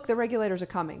 look, the regulators are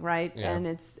coming, right? Yeah.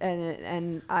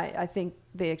 And I think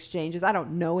the exchanges. I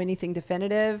don't know anything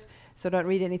definitive, so don't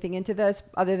read anything into this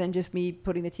other than just me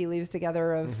putting the tea leaves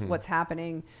together of mm-hmm. what's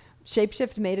happening.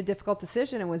 Shapeshift made a difficult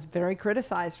decision and was very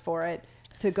criticized for it.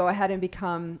 To go ahead and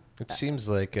become... It seems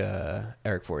like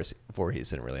Eric Voorhees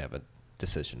didn't really have a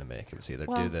decision to make. It was either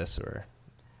do this or...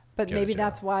 But maybe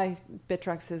that's why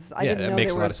Bittrex is... I didn't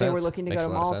know they were looking to go to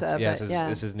Malta.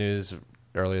 This is news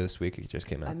earlier this week. It just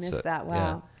came out. I missed that.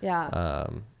 Wow.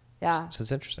 Yeah. So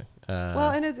it's interesting.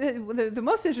 And the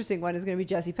most interesting one is going to be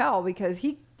Jesse Powell because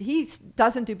he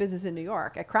doesn't do business in New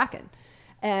York at Kraken.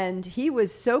 And he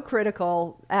was so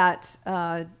critical at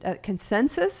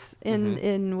Consensus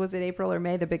in was it April or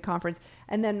May, the big conference.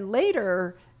 And then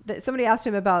later, somebody asked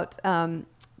him about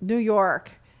New York,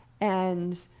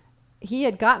 and he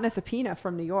had gotten a subpoena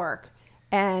from New York,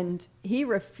 and he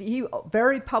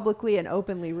very publicly and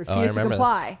openly refused to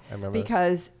comply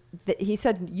because he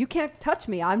said, "You can't touch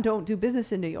me. I don't do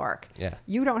business in New York. Yeah.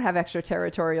 You don't have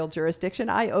extraterritorial jurisdiction.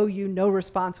 I owe you no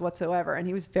response whatsoever." And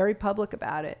he was very public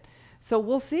about it. So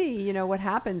we'll see, what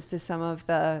happens to some of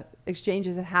the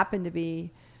exchanges that happen to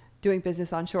be doing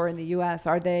business onshore in the U.S.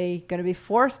 Are they going to be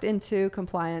forced into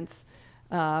compliance,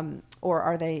 or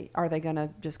are they going to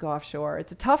just go offshore?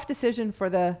 It's a tough decision for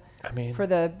the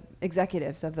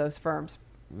executives of those firms.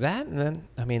 That and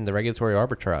then the regulatory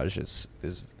arbitrage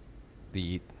is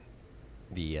the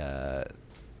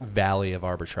valley of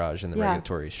arbitrage in the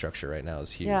regulatory structure right now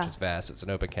is huge. Yeah. It's vast. It's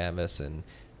an open canvas and.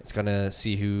 It's going to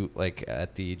see who,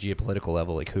 at the geopolitical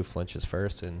level, who flinches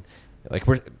first. And,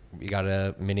 we got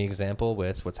a mini example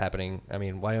with what's happening.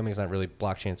 Wyoming's not really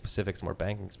blockchain specific. It's more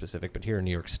banking specific. But here in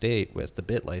New York State, with the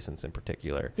BIT license in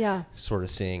particular, sort of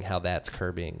seeing how that's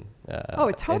curbing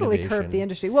it totally innovation. Curbed the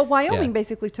industry. Well, Wyoming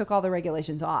basically took all the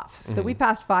regulations off. So we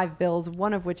passed 5 bills,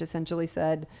 one of which essentially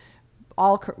said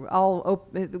all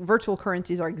virtual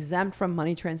currencies are exempt from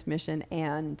money transmission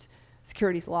and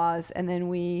securities laws. And then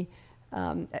we...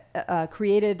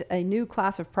 created a new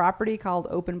class of property called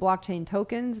open blockchain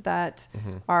tokens that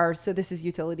so this is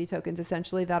utility tokens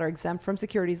essentially that are exempt from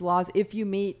securities laws if you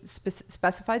meet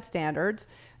specified standards,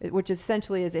 which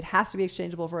essentially is it has to be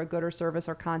exchangeable for a good or service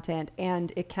or content,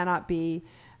 and it cannot be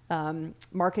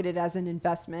marketed as an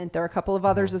investment. There are a couple of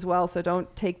others as well, so don't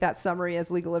take that summary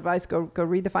as legal advice. Go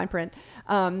read the fine print.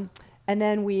 And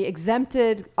then we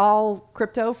exempted all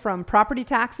crypto from property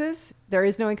taxes. There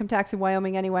is no income tax in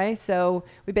Wyoming anyway. So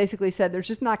we basically said there's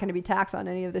just not going to be tax on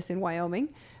any of this in Wyoming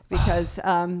because...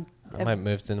 I might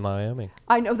move to Wyoming.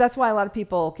 I know. That's why a lot of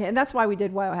people can. And that's why we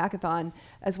did Wyo Hackathon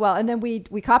as well. And then we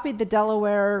copied the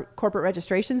Delaware corporate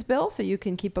registrations bill so you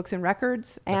can keep books and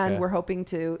records. And we're hoping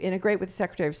to integrate with the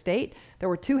Secretary of State. There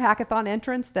were 2 hackathon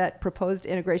entrants that proposed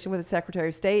integration with the Secretary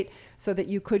of State so that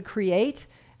you could create...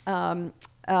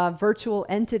 virtual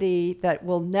entity that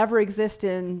will never exist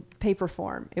in paper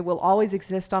form. It will always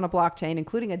exist on a blockchain,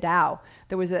 including a DAO.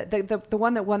 There was the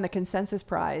one that won the Consensus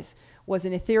Prize was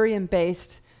an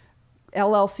Ethereum-based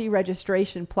LLC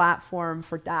registration platform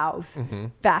for DAOs. Mm-hmm.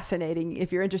 Fascinating.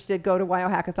 If you're interested, go to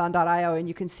wyohackathon.io and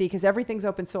you can see, because everything's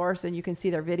open source and you can see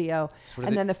their video. So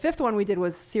and then the fifth one we did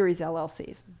was Series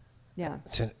LLCs. Yeah.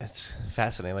 It's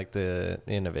fascinating, like the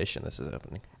innovation this is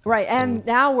opening. Right. And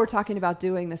now we're talking about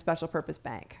doing the special purpose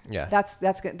bank. Yeah.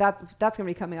 That's going to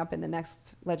be coming up in the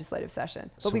next legislative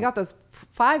session. But we got those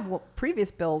 5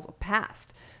 previous bills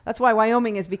passed. That's why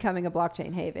Wyoming is becoming a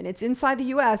blockchain haven. It's inside the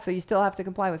U.S., so you still have to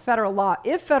comply with federal law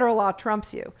if federal law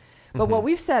trumps you. But what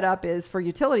we've set up is for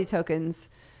utility tokens,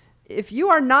 if you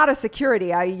are not a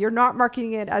security, you're not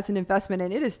marketing it as an investment,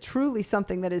 and it is truly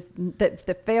something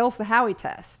that fails the Howey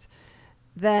test,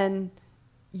 then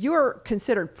you're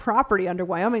considered property under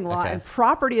Wyoming law, and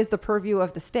property is the purview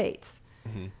of the states.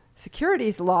 Mm-hmm.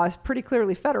 Securities law is pretty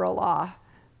clearly federal law,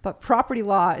 but property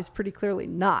law is pretty clearly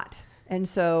not. And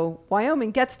so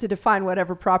Wyoming gets to define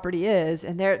whatever property is,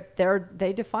 and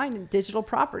they define digital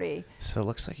property. So it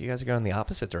looks like you guys are going the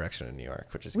opposite direction in New York,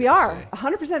 which is we are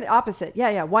 100% the opposite.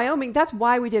 Yeah. Wyoming. That's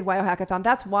why we did WyoHackathon.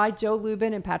 That's why Joe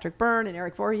Lubin and Patrick Byrne and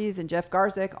Eric Voorhees and Jeff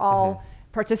Garzik all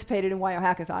participated in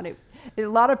WyoHackathon. A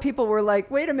lot of people were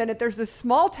like, wait a minute, there's this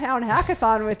small town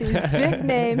hackathon with these big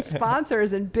name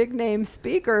sponsors and big name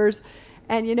speakers.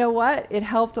 And you know what? It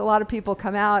helped a lot of people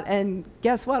come out. And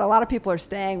guess what? A lot of people are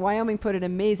staying. Wyoming put an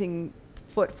amazing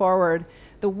foot forward.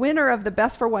 The winner of the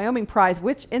Best for Wyoming prize,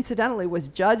 which incidentally was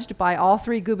judged by all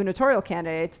 3 gubernatorial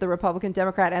candidates, the Republican,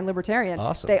 Democrat, and Libertarian.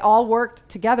 Awesome. They all worked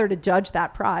together to judge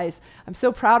that prize. I'm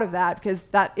so proud of that because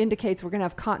that indicates we're going to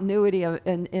have continuity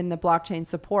in the blockchain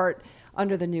support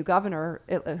under the new governor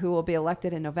who will be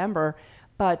elected in November.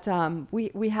 But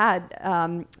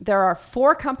there are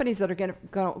 4 companies that are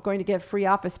going to get free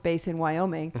office space in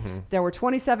Wyoming. Mm-hmm. There were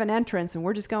 27 entrants, and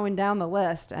we're just going down the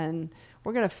list, and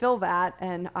we're going to fill that.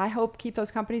 And I hope keep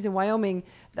those companies in Wyoming.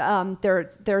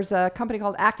 There's a company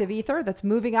called Active Ether that's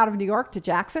moving out of New York to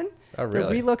Jackson. Oh,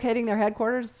 really? They're relocating their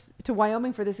headquarters to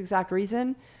Wyoming for this exact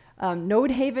reason. Node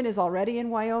Haven is already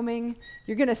in Wyoming.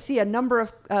 You're going to see a number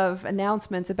of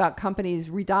announcements about companies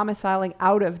redomiciling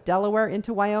out of Delaware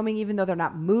into Wyoming, even though they're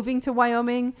not moving to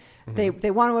Wyoming. Mm-hmm. They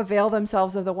want to avail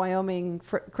themselves of the Wyoming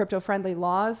crypto-friendly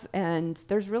laws, and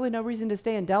there's really no reason to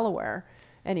stay in Delaware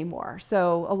anymore.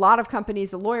 So a lot of companies,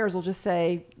 the lawyers will just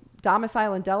say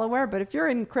domicile in Delaware, but if you're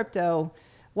in crypto,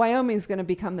 Wyoming is going to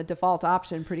become the default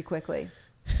option pretty quickly.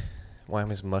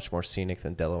 Wyoming's much more scenic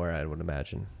than Delaware, I would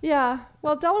imagine. Yeah.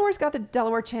 Well, Delaware's got the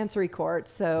Delaware Chancery Court.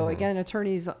 So again,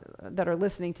 attorneys that are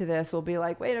listening to this will be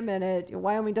like, wait a minute,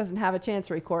 Wyoming doesn't have a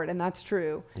Chancery Court. And that's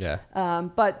true. Yeah.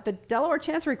 But the Delaware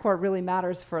Chancery Court really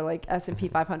matters for like S&P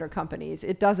 500 companies.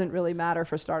 It doesn't really matter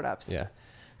for startups. Yeah.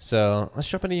 So let's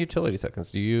jump into utility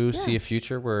tokens. Do you see a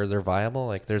future where they're viable?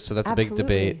 Like that's a big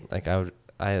debate. Like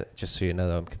I just so you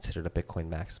know, I'm considered a Bitcoin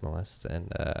maximalist.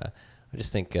 And I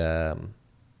just think, I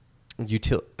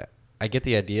get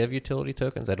the idea of utility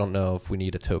tokens. I don't know if we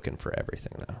need a token for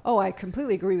everything, though. Oh, I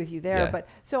completely agree with you there. Yeah. But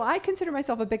so I consider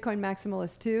myself a Bitcoin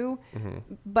maximalist too,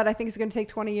 but I think it's going to take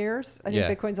 20 years. I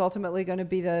think Bitcoin's ultimately going to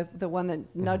be the one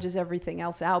that nudges everything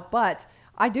else out. But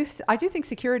I do think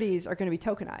securities are going to be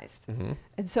tokenized,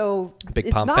 and so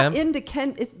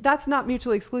that's not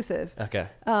mutually exclusive. Okay.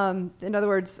 In other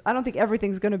words, I don't think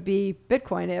everything's going to be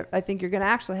Bitcoin. I think you're going to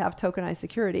actually have tokenized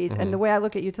securities. And the way I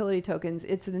look at utility tokens,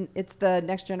 it's the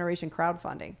next generation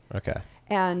crowdfunding. Okay.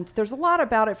 And there's a lot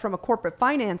about it from a corporate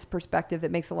finance perspective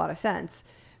that makes a lot of sense,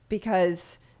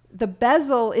 because the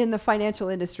bezel in the financial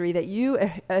industry that you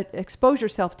expose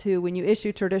yourself to when you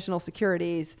issue traditional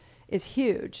securities is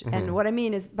huge. And what I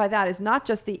mean by that is not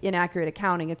just the inaccurate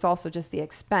accounting, it's also just the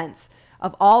expense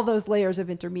of all those layers of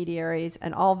intermediaries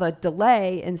and all the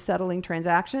delay in settling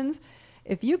transactions.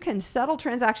 If you can settle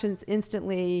transactions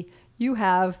instantly, you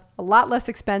have a lot less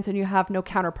expense and you have no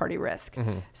counterparty risk.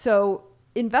 So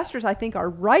investors, I think, are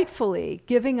rightfully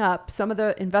giving up some of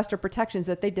the investor protections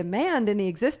that they demand in the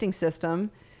existing system,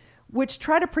 which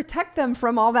try to protect them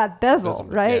from all that bezel,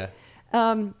 right? Yeah.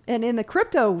 And in the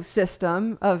crypto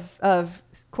system of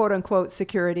quote unquote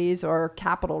securities or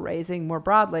capital raising more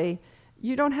broadly,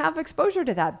 you don't have exposure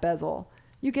to that bezel.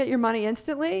 You get your money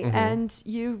instantly and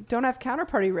you don't have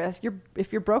counterparty risk.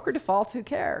 If your broker defaults, who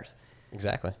cares?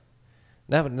 Exactly.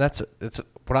 No, but it's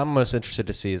what I'm most interested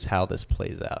to see is how this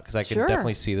plays out, because I can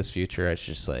definitely see this future. It's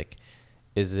just like,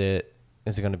 is it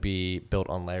going to be built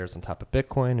on layers on top of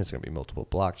Bitcoin? Is it going to be multiple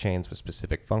blockchains with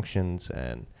specific functions?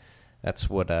 And That's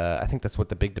what I think that's what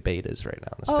the big debate is right now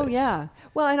in the space. Oh, yeah.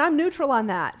 Well, and I'm neutral on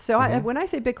that. So when I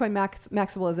say Bitcoin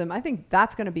maximalism, I think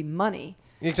that's going to be money.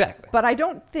 Exactly. But I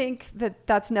don't think that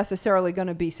that's necessarily going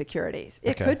to be securities.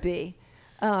 It could be.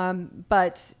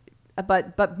 But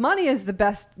money is the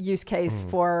best use case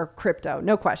for crypto,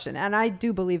 no question. And I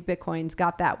do believe Bitcoin's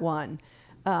got that one.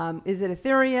 Is it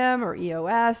Ethereum or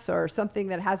EOS or something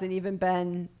that hasn't even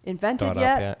been invented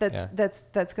yet?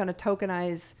 That's going to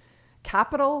tokenize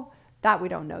capital? That we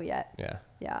don't know yet.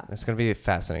 Yeah. It's going to be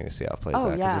fascinating to see how it plays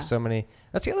out. Because there's so many.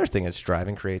 That's the other thing, is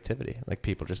driving creativity. Like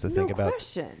people just to think about.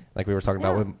 Question. Like we were talking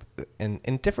about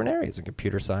in different areas, in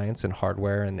computer science and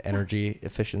hardware and energy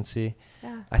efficiency.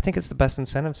 Yeah. I think it's the best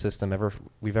incentive system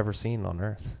we've ever seen on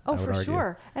Earth. Oh, for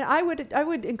sure. And I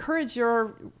would encourage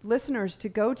your listeners to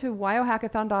go to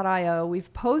wyohackathon.io.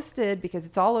 We've posted, because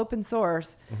it's all open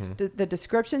source, the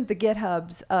descriptions, the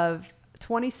GitHubs of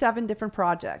 27 different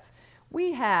projects.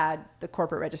 We had the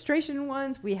corporate registration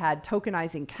ones. We had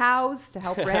tokenizing cows to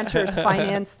help ranchers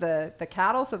finance the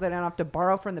cattle so they don't have to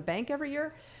borrow from the bank every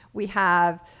year. We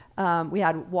had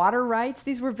water rights.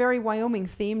 These were very Wyoming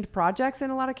themed projects in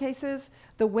a lot of cases.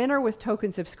 The winner was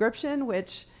token subscription,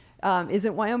 which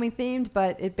isn't Wyoming themed,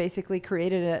 but it basically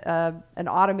created an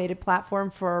automated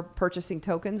platform for purchasing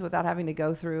tokens without having to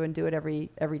go through and do it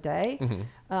every day.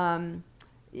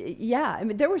 Yeah, I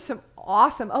mean, there were some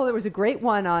awesome. There was a great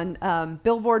one on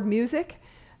Billboard Music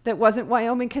that wasn't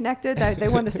Wyoming connected. They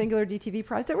won the Singular DTV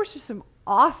prize. There was just some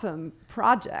awesome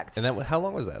projects. And how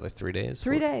long was that? Like 3 days?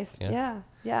 3 days. Yeah.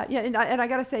 And I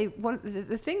got to say,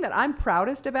 the thing that I'm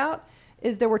proudest about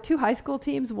is there were 2 high school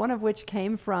teams, one of which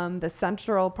came from the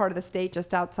central part of the state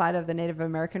just outside of the Native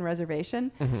American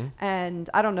reservation. And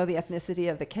I don't know the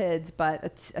ethnicity of the kids,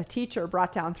 but a teacher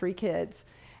brought down 3 kids.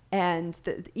 And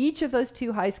each of those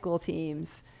 2 high school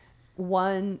teams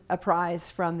won a prize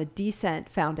from the Decent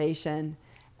Foundation.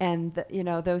 And,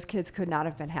 those kids could not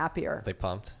have been happier. They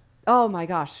pumped. Oh, my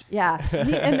gosh. Yeah.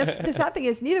 And the sad thing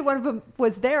is neither one of them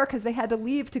was there because they had to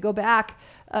leave to go back.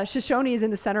 Shoshone is in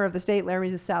the center of the state.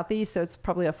 Laramie's in the southeast, so it's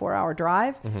probably a 4-hour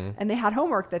drive. And they had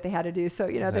homework that they had to do. So,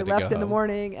 they left in the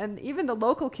morning. And even the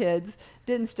local kids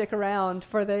didn't stick around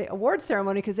for the award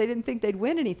ceremony because they didn't think they'd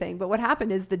win anything. But what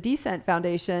happened is the Decent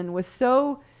Foundation was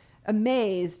so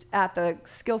amazed at the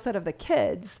skill set of the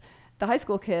kids, the high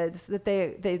school kids, that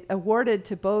they awarded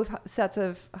to both sets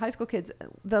of high school kids.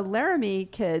 The Laramie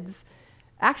kids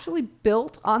actually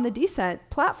built on the Decent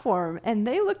platform. And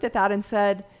they looked at that and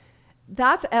said,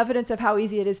 that's evidence of how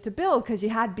easy it is to build, because you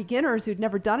had beginners who'd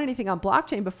never done anything on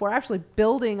blockchain before actually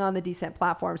building on the Decent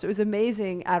platform. So it was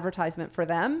amazing advertisement for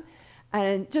them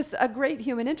and just a great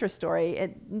human interest story.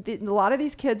 A lot of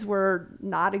these kids were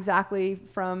not exactly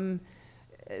from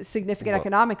significant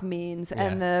economic means.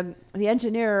 And the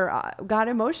engineer got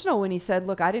emotional when he said,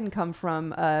 look, I didn't come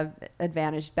from an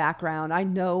advantaged background. I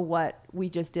know what we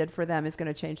just did for them is going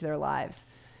to change their lives.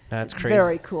 That's crazy.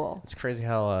 Very cool. It's crazy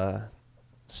how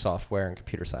software and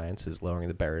computer science is lowering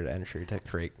the barrier to entry to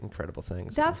create incredible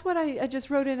things. That's what I just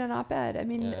wrote in an op-ed. I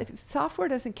mean, software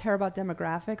doesn't care about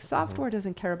demographics. Software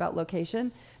doesn't care about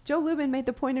location. Joe Lubin made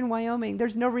the point in Wyoming.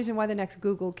 There's no reason why the next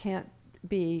Google can't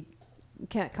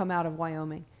come out of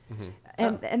Wyoming.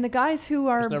 And the guys who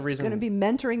are going to be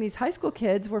mentoring these high school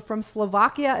kids were from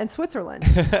Slovakia and Switzerland.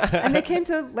 And they came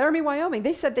to Laramie, Wyoming.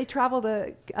 They said they traveled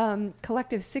a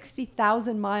collective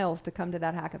 60,000 miles to come to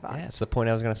that hackathon. Yeah, that's the point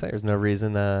I was going to say. There's no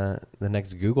reason the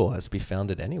next Google has to be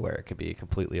founded anywhere. It could be a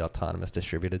completely autonomous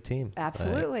distributed team.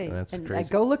 Absolutely. That's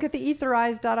crazy. Go look at the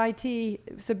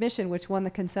Etherize.it submission, which won the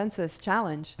consensus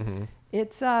challenge.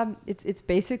 It's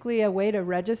basically a way to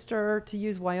register, to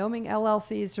use Wyoming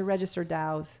LLCs to register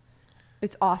DAOs.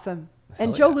 It's awesome.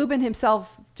 And Joe Lubin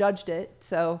himself judged it.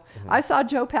 So I saw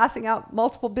Joe passing out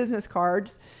multiple business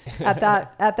cards at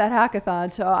that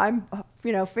hackathon. So I'm,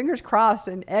 fingers crossed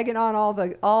and egging on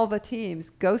all the teams.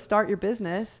 Go start your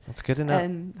business. That's good to know.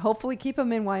 And hopefully keep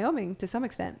him in Wyoming to some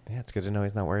extent. Yeah, it's good to know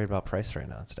he's not worried about price right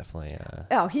now. It's definitely...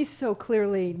 he's so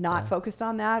clearly not focused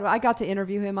on that. I got to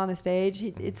interview him on the stage.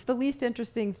 It's the least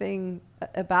interesting thing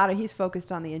about it. He's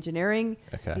focused on the engineering.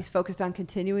 Okay. He's focused on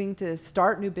continuing to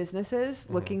start new businesses,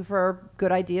 looking for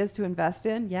good ideas to invest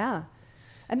in. Yeah.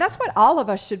 And that's what all of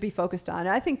us should be focused on.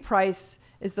 I think price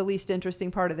is the least interesting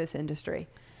part of this industry.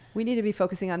 We need to be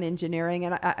focusing on the engineering.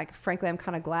 And frankly, I'm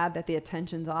kind of glad that the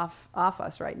attention's off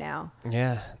us right now.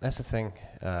 Yeah, that's the thing,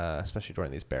 especially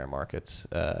during these bear markets.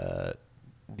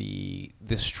 The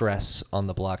stress on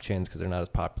the blockchains, because they're not as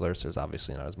popular, so there's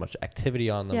obviously not as much activity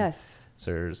on them. Yes. So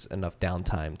there's enough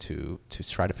downtime to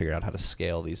try to figure out how to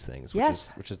scale these things,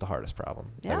 which is the hardest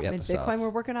problem that we have to solve. Bitcoin, we're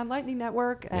working on Lightning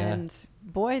Network, and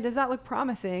boy, does that look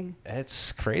promising.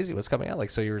 It's crazy what's coming out.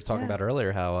 Like, so you were talking about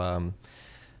earlier how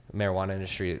marijuana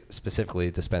industry,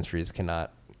 specifically dispensaries,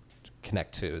 cannot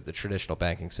connect to the traditional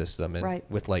banking system. And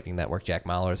with Lightning Network, Jack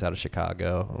Mahler's out of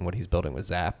Chicago, and what he's building with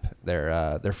Zap,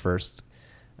 their first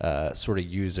sort of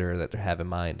user that they have in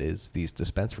mind is these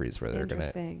dispensaries, where they're going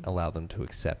to allow them to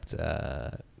accept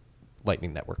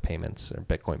Lightning Network payments or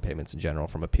Bitcoin payments in general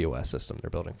from a POS system they're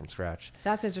building from scratch.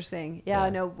 That's interesting. Yeah.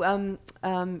 No. On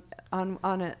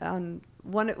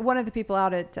one of the people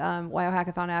out at YO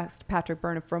Hackathon asked Patrick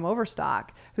Byrne from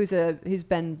Overstock, who's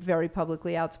been very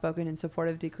publicly outspoken in support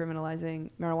of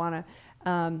decriminalizing marijuana,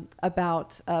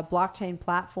 about a blockchain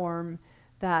platform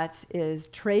that is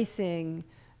tracing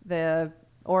the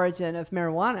origin of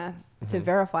marijuana to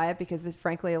verify it, because there's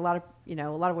frankly a lot of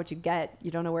what you get, you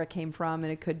don't know where it came from,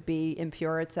 and it could be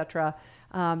impure, etc.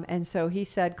 And so he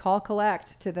said, call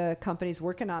collect to the companies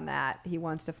working on that. He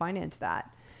wants to finance that.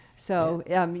 So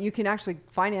you can actually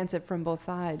finance it from both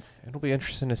sides. It'll be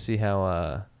interesting to see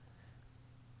how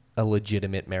a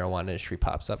legitimate marijuana industry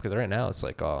pops up, because right now it's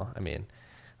like,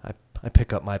 I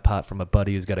pick up my pot from a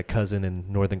buddy who's got a cousin in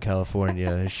Northern California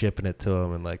and shipping it to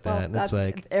him and like that. Well, and it's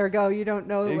like, ergo, you don't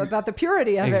know about the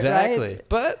purity of it, right? Exactly.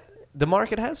 But the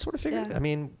market has sort of figured. I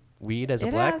mean, weed as a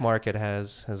black market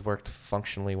has worked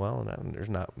functionally well, and there's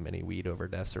not many weed over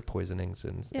deaths or poisonings,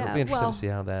 and it'll be interesting to see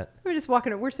how that.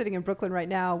 We're sitting in Brooklyn right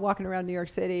now, walking around New York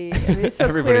City. I mean, it's so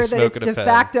clear that it's de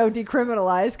facto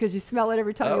decriminalized because you smell it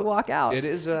every time you walk out. It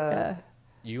is.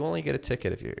 You only get a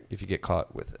ticket if you get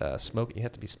caught with smoking. You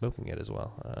have to be smoking it as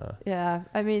well.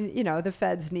 I mean, the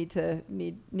feds need to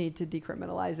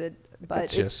decriminalize it,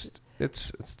 but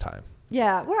it's time.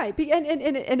 Yeah, right.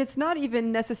 And it's not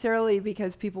even necessarily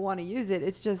because people want to use it.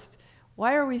 It's just,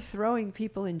 why are we throwing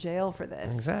people in jail for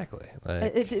this? Exactly.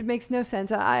 It makes no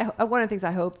sense. One of the things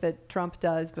I hope that Trump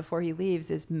does before he leaves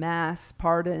is mass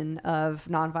pardon of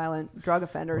nonviolent drug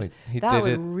offenders. That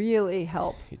would really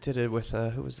help. He did it with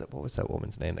who was that? What was that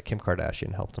woman's name? That Kim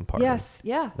Kardashian helped him pardon. Yes.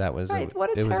 Yeah. That was right.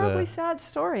 What a terribly sad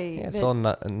story. Yeah, it's all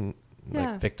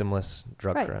victimless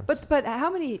drug crimes. But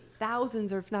how many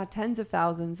thousands, or if not tens of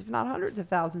thousands, if not hundreds of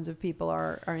thousands of people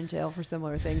are in jail for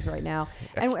similar things right now,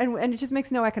 and it just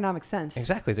makes no economic sense.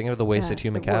 Exactly. Think of the wasted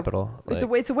human capital.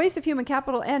 It's a waste of human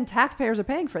capital, and taxpayers are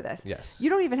paying for this. Yes. You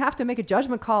don't even have to make a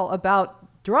judgment call about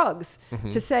drugs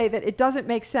to say that it doesn't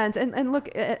make sense, and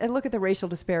look at the racial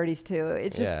disparities too.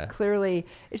 It's just clearly,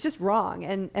 it's just wrong.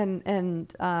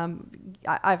 And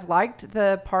I've liked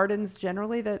the pardons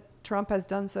generally that Trump has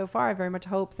done so far. I very much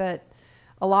hope that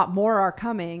a lot more are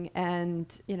coming, and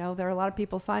there are a lot of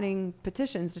people signing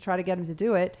petitions to try to get him to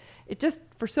do it. It just,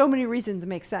 for so many reasons, it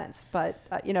makes sense. But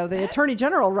the Attorney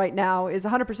General right now is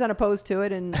 100% opposed to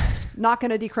it and not going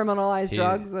to decriminalize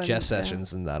drugs. And, Jeff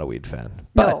Sessions is not a weed fan,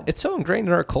 but it's so ingrained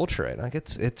in our culture. Right? Like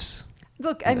it's.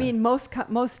 Look, I mean, most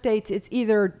states, it's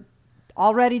either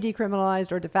already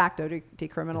decriminalized or de facto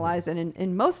decriminalized, and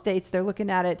in most states, they're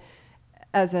looking at it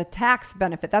as a tax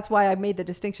benefit. That's why I made the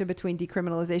distinction between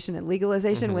decriminalization and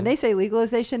legalization. When they say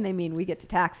legalization, they mean we get to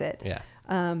tax it. Yeah.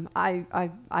 I'm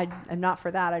not for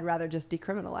that. I'd rather just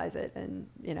decriminalize it and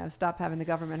stop having the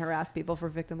government harass people for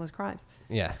victimless crimes.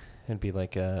 Yeah, it'd be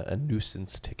like a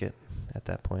nuisance ticket at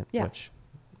that point. Yeah.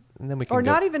 And then we can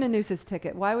not even a nuisance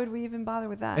ticket. Why would we even bother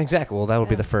with that? Exactly. Well, that would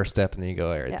be the first step, and then you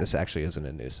go, all right, this actually isn't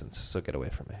a nuisance, so get away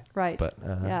from me. Right. But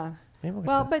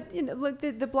but look,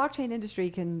 the blockchain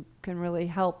industry can really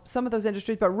help some of those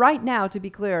industries. But right now, to be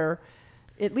clear,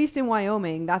 at least in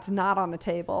Wyoming, that's not on the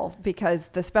table, because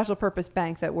the special purpose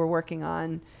bank that we're working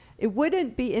on, it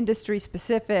wouldn't be industry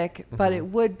specific, but it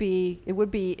would be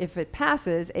if it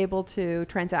passes, able to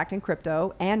transact in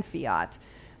crypto and fiat.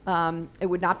 It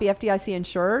would not be FDIC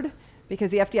insured,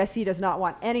 because the FDIC does not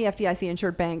want any FDIC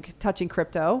insured bank touching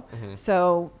crypto.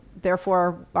 So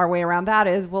therefore, our way around that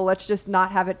is, well, let's just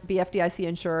not have it be FDIC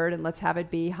insured, and let's have it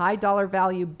be high dollar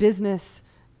value business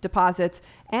deposits.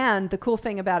 And the cool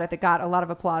thing about it that got a lot of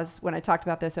applause when I talked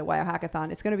about this at YO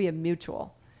Hackathon, it's going to be a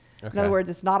mutual. Okay. In other words,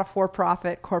 it's not a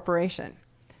for-profit corporation.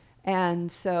 And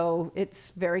so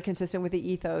it's very consistent with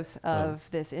the ethos of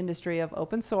this industry of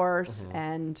open source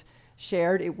and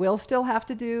shared. It will still have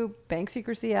to do Bank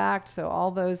Secrecy Act. So all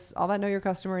that know your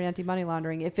customer and anti-money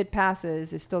laundering, if it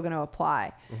passes, is still going to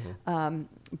apply.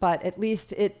 But at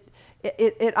least it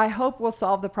I hope will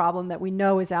solve the problem that we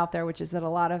know is out there, which is that a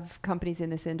lot of companies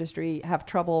in this industry have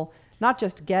trouble not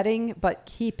just getting, but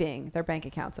keeping their bank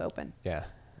accounts open. Yeah.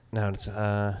 No,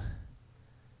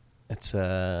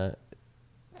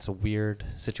 it's it's a weird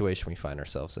situation we find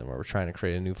ourselves in, where we're trying to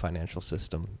create a new financial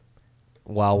system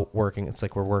while working. It's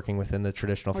like we're working within the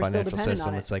traditional financial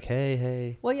system. It's like,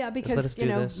 hey. Well, yeah,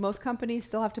 because most companies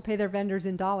still have to pay their vendors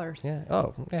in dollars. Yeah.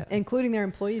 Oh, yeah. Including their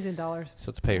employees in dollars.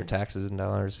 So to pay your taxes in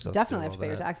dollars. Definitely have to pay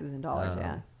your taxes in dollars.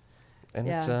 And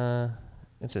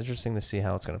it's interesting to see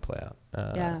how it's going to play out.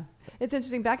 Yeah, it's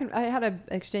interesting. I had an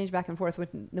exchange back and forth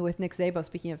with Nick Szabo.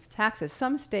 Speaking of taxes,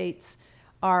 some states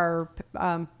are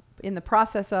in the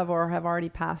process of or have already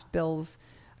passed bills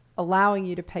allowing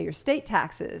you to pay your state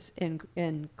taxes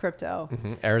in crypto.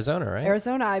 Mm-hmm. Arizona, right?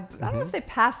 Arizona. I don't know if they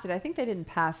passed it. I think they didn't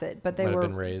pass it, but they Might have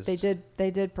been raised.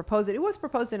 They did propose it. It was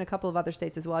proposed in a couple of other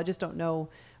states as well. I just don't know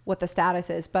what the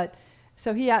status is. But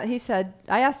so he said,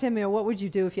 I asked him, what would you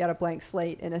do if you had a blank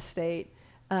slate in a state?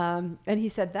 And he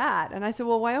said that, and I said,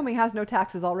 well, Wyoming has no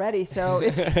taxes already, so we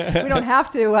don't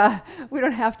have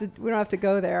to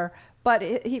go there. But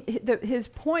his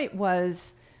point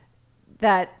was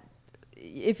that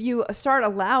if you start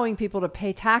allowing people to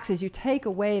pay taxes, you take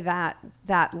away that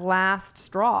last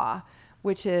straw,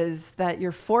 which is that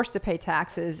you're forced to pay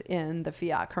taxes in the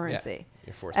fiat currency. Yeah,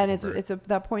 you're forced. And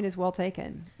that point is well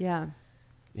taken. Yeah.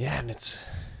 Yeah, and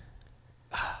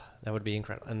that would be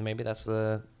incredible. And maybe that's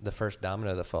the first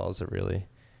domino that falls that really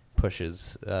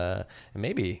pushes. And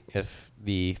maybe if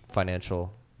the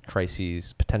financial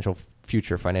crises, potential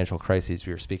future financial crises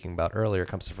we were speaking about earlier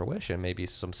comes to fruition, maybe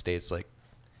some states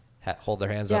hold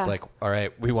their hands up like, all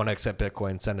right, we want to accept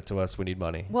Bitcoin, send it to us, we need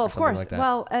money. Well, of course. Like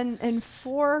well, and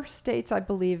 4 states, I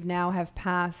believe, now have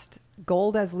passed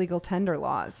gold as legal tender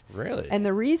laws. Really? And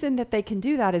the reason that they can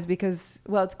do that is because,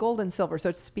 well, it's gold and silver, so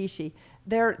it's specie.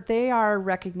 They are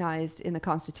recognized in the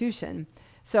Constitution.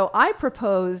 So I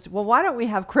proposed, well, why don't we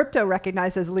have crypto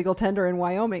recognized as legal tender in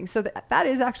Wyoming? So that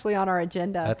is actually on our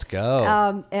agenda. Let's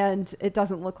go. And it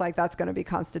doesn't look like that's going to be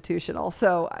constitutional,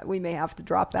 so we may have to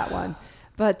drop that one.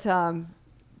 But but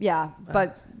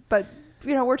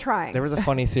we're trying. There was a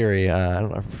funny theory.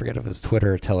 I forget if it was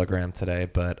Twitter or Telegram today,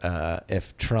 but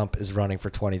if Trump is running for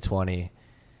 2020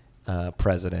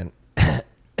 president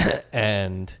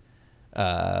and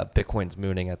Bitcoin's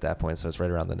mooning at that point, so it's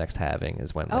right around the next halving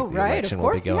is when the election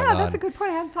will be going on. Yeah, that's a good point.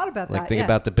 I hadn't thought about that. Think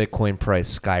about the Bitcoin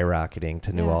price skyrocketing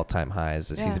to new all-time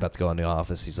highs as he's about to go into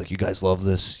office. He's like, you guys love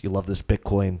this. You love this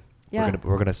Bitcoin. Yeah.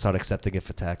 We're gonna start accepting it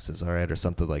for taxes, all right, or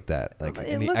something like that. Like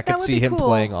I could see him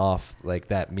playing off like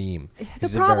that meme. The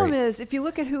problem is, if you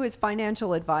look at who his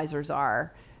financial advisors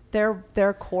are,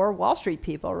 they're core Wall Street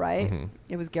people, right? Mm-hmm.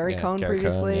 It was Gary Cohn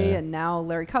previously, and now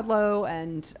Larry Kudlow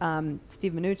and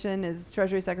Steve Mnuchin is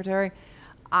Treasury Secretary.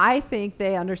 I think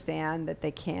they understand that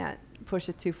they can't push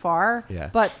it too far. Yeah.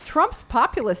 But Trump's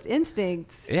populist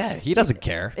instincts. Yeah, he doesn't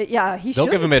care. They'll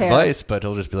give him advice, but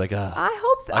he'll just be like, I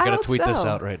gotta tweet this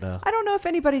out right now. I don't know if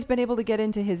anybody's been able to get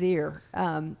into his ear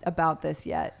about this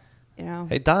yet.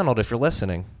 Hey, Donald, if you're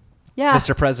listening. Yeah.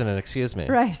 Mr. President, excuse me.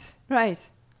 Right.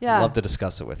 Yeah. I'd love to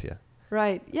discuss it with you.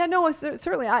 Right. Yeah, no,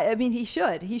 certainly. I mean, he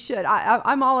should.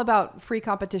 I'm all about free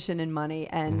competition in money,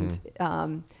 and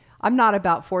I'm not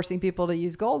about forcing people to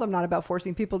use gold. I'm not about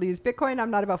forcing people to use Bitcoin.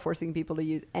 I'm not about forcing people to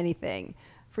use anything.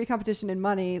 Free competition in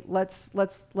money. Let's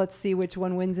see which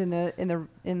one wins in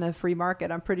the free market.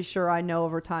 I'm pretty sure I know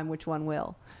over time which one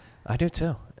will. I do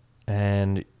too.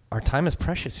 And our time is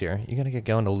precious here. You're gonna get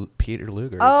going to Peter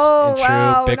Luger's in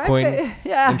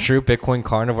true Bitcoin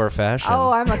carnivore fashion.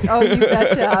 You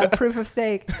betcha. Proof of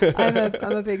steak. I'm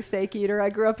a big steak eater. I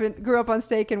grew up on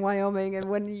steak in Wyoming, and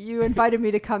when you invited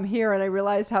me to come here, and I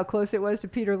realized how close it was to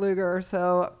Peter Luger,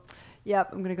 so yep,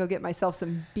 I'm gonna go get myself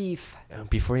some beef.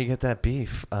 Before you get that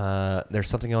beef, there's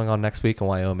something going on next week in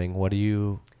Wyoming. What do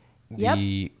you?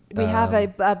 We have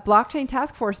a blockchain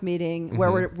task force meeting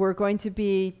where we're going to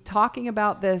be talking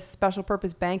about this special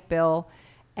purpose bank bill.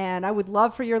 And I would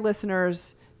love for your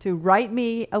listeners to write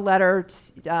me a letter,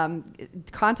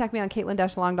 contact me on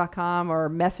caitlin-long.com or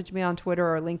message me on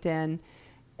Twitter or LinkedIn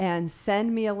and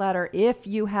send me a letter if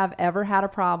you have ever had a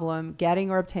problem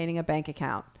getting or obtaining a bank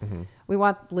account. Mm-hmm. We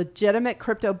want legitimate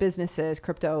crypto businesses,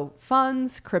 crypto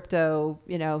funds, crypto,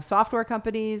 software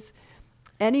companies.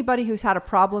 Anybody who's had a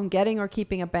problem getting or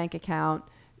keeping a bank account,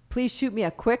 please shoot me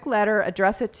a quick letter,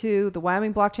 address it to the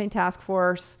Wyoming Blockchain Task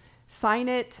Force, sign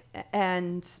it,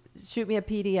 and shoot me a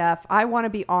PDF. I want to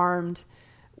be armed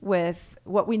with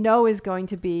what we know is going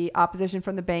to be opposition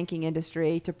from the banking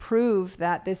industry to prove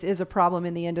that this is a problem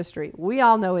in the industry. We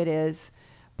all know it is,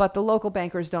 but the local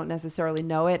bankers don't necessarily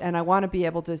know it, and I want to be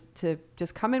able to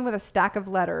just come in with a stack of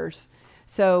letters.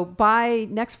 So by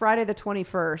next Friday, the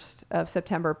 21st of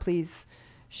September, please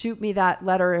shoot me that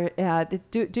letter.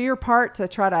 Do your part to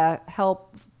try to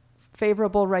help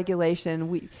favorable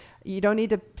regulation. You don't need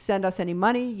to send us any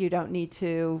money. You don't need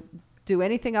to do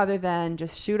anything other than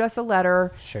just shoot us a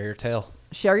letter. Share your tale.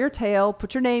 Share your tale,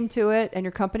 put your name to it and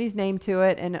your company's name to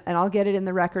it, and I'll get it in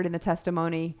the record in the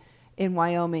testimony in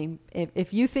Wyoming.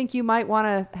 If you think you might want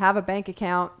to have a bank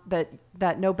account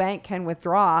that no bank can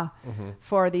withdraw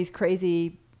for these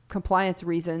crazy compliance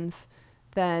reasons,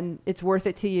 then it's worth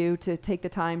it to you to take the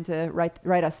time to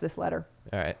write us this letter.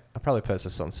 All right. I'll probably post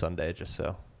this on Sunday just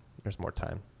so there's more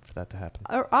time for that to happen.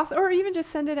 Or even just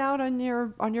send it out on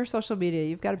your social media.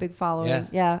 You've got a big following.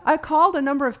 Yeah. I called a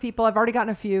number of people. I've already gotten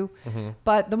a few,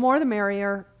 but the more the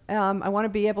merrier. I want to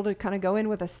be able to kind of go in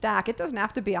with a stack. It doesn't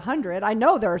have to be 100. I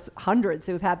know there's hundreds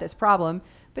who've had this problem,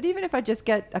 but even if I just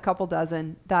get a couple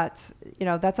dozen, that's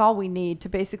all we need to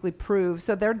basically prove.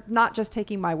 So they're not just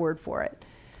taking my word for it.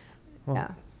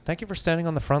 Well, thank you for standing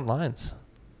on the front lines.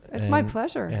 It's my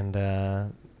pleasure.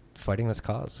 And fighting this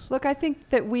cause. Look, I think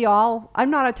that I'm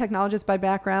not a technologist by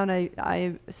background.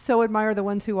 I so admire the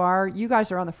ones who are. You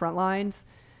guys are on the front lines.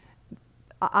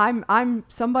 I'm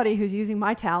somebody who's using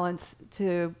my talents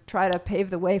to try to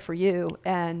pave the way for you,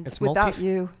 and without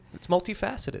you, it's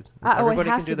multifaceted. Everybody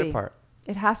can do their part.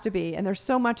 It has to be, and there's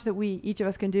so much that each of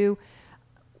us can do.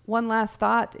 One last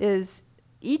thought is,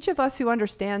 each of us who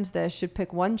understands this should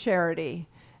pick one charity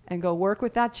and go work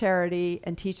with that charity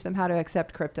and teach them how to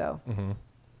accept crypto.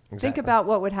 Exactly. Think about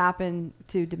what would happen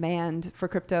to demand for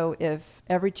crypto if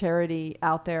every charity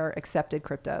out there accepted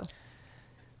crypto.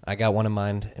 I got one in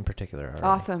mind in particular already.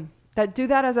 Awesome. Do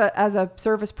that as a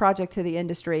service project to the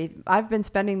industry. I've been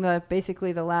spending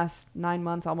basically the last 9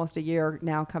 months, almost a year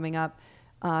now coming up,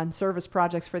 on service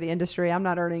projects for the industry. I'm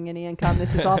not earning any income.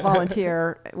 This is all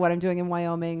volunteer, what I'm doing in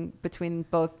Wyoming between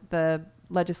both the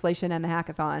legislation and the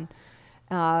hackathon.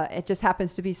 It just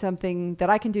happens to be something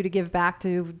that I can do to give back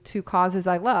to causes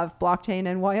I love, blockchain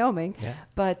and Wyoming. Yeah.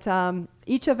 But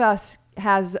each of us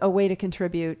has a way to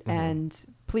contribute, and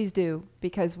please do,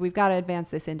 because we've got to advance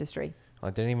this industry. Well,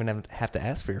 I didn't even have to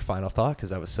ask for your final thought because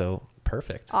that was so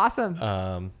perfect.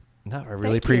 Awesome. No, I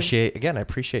really appreciate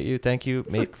you. Thank you.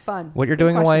 This was fun. What you're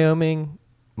doing in Wyoming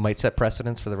might set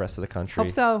precedents for the rest of the country.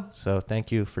 Hope so. So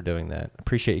thank you for doing that.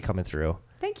 Appreciate you coming through.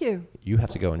 Thank you. You have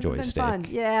to go enjoy a steak. Fun.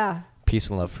 Yeah. Peace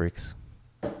and love, freaks.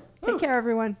 Take care,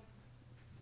 everyone.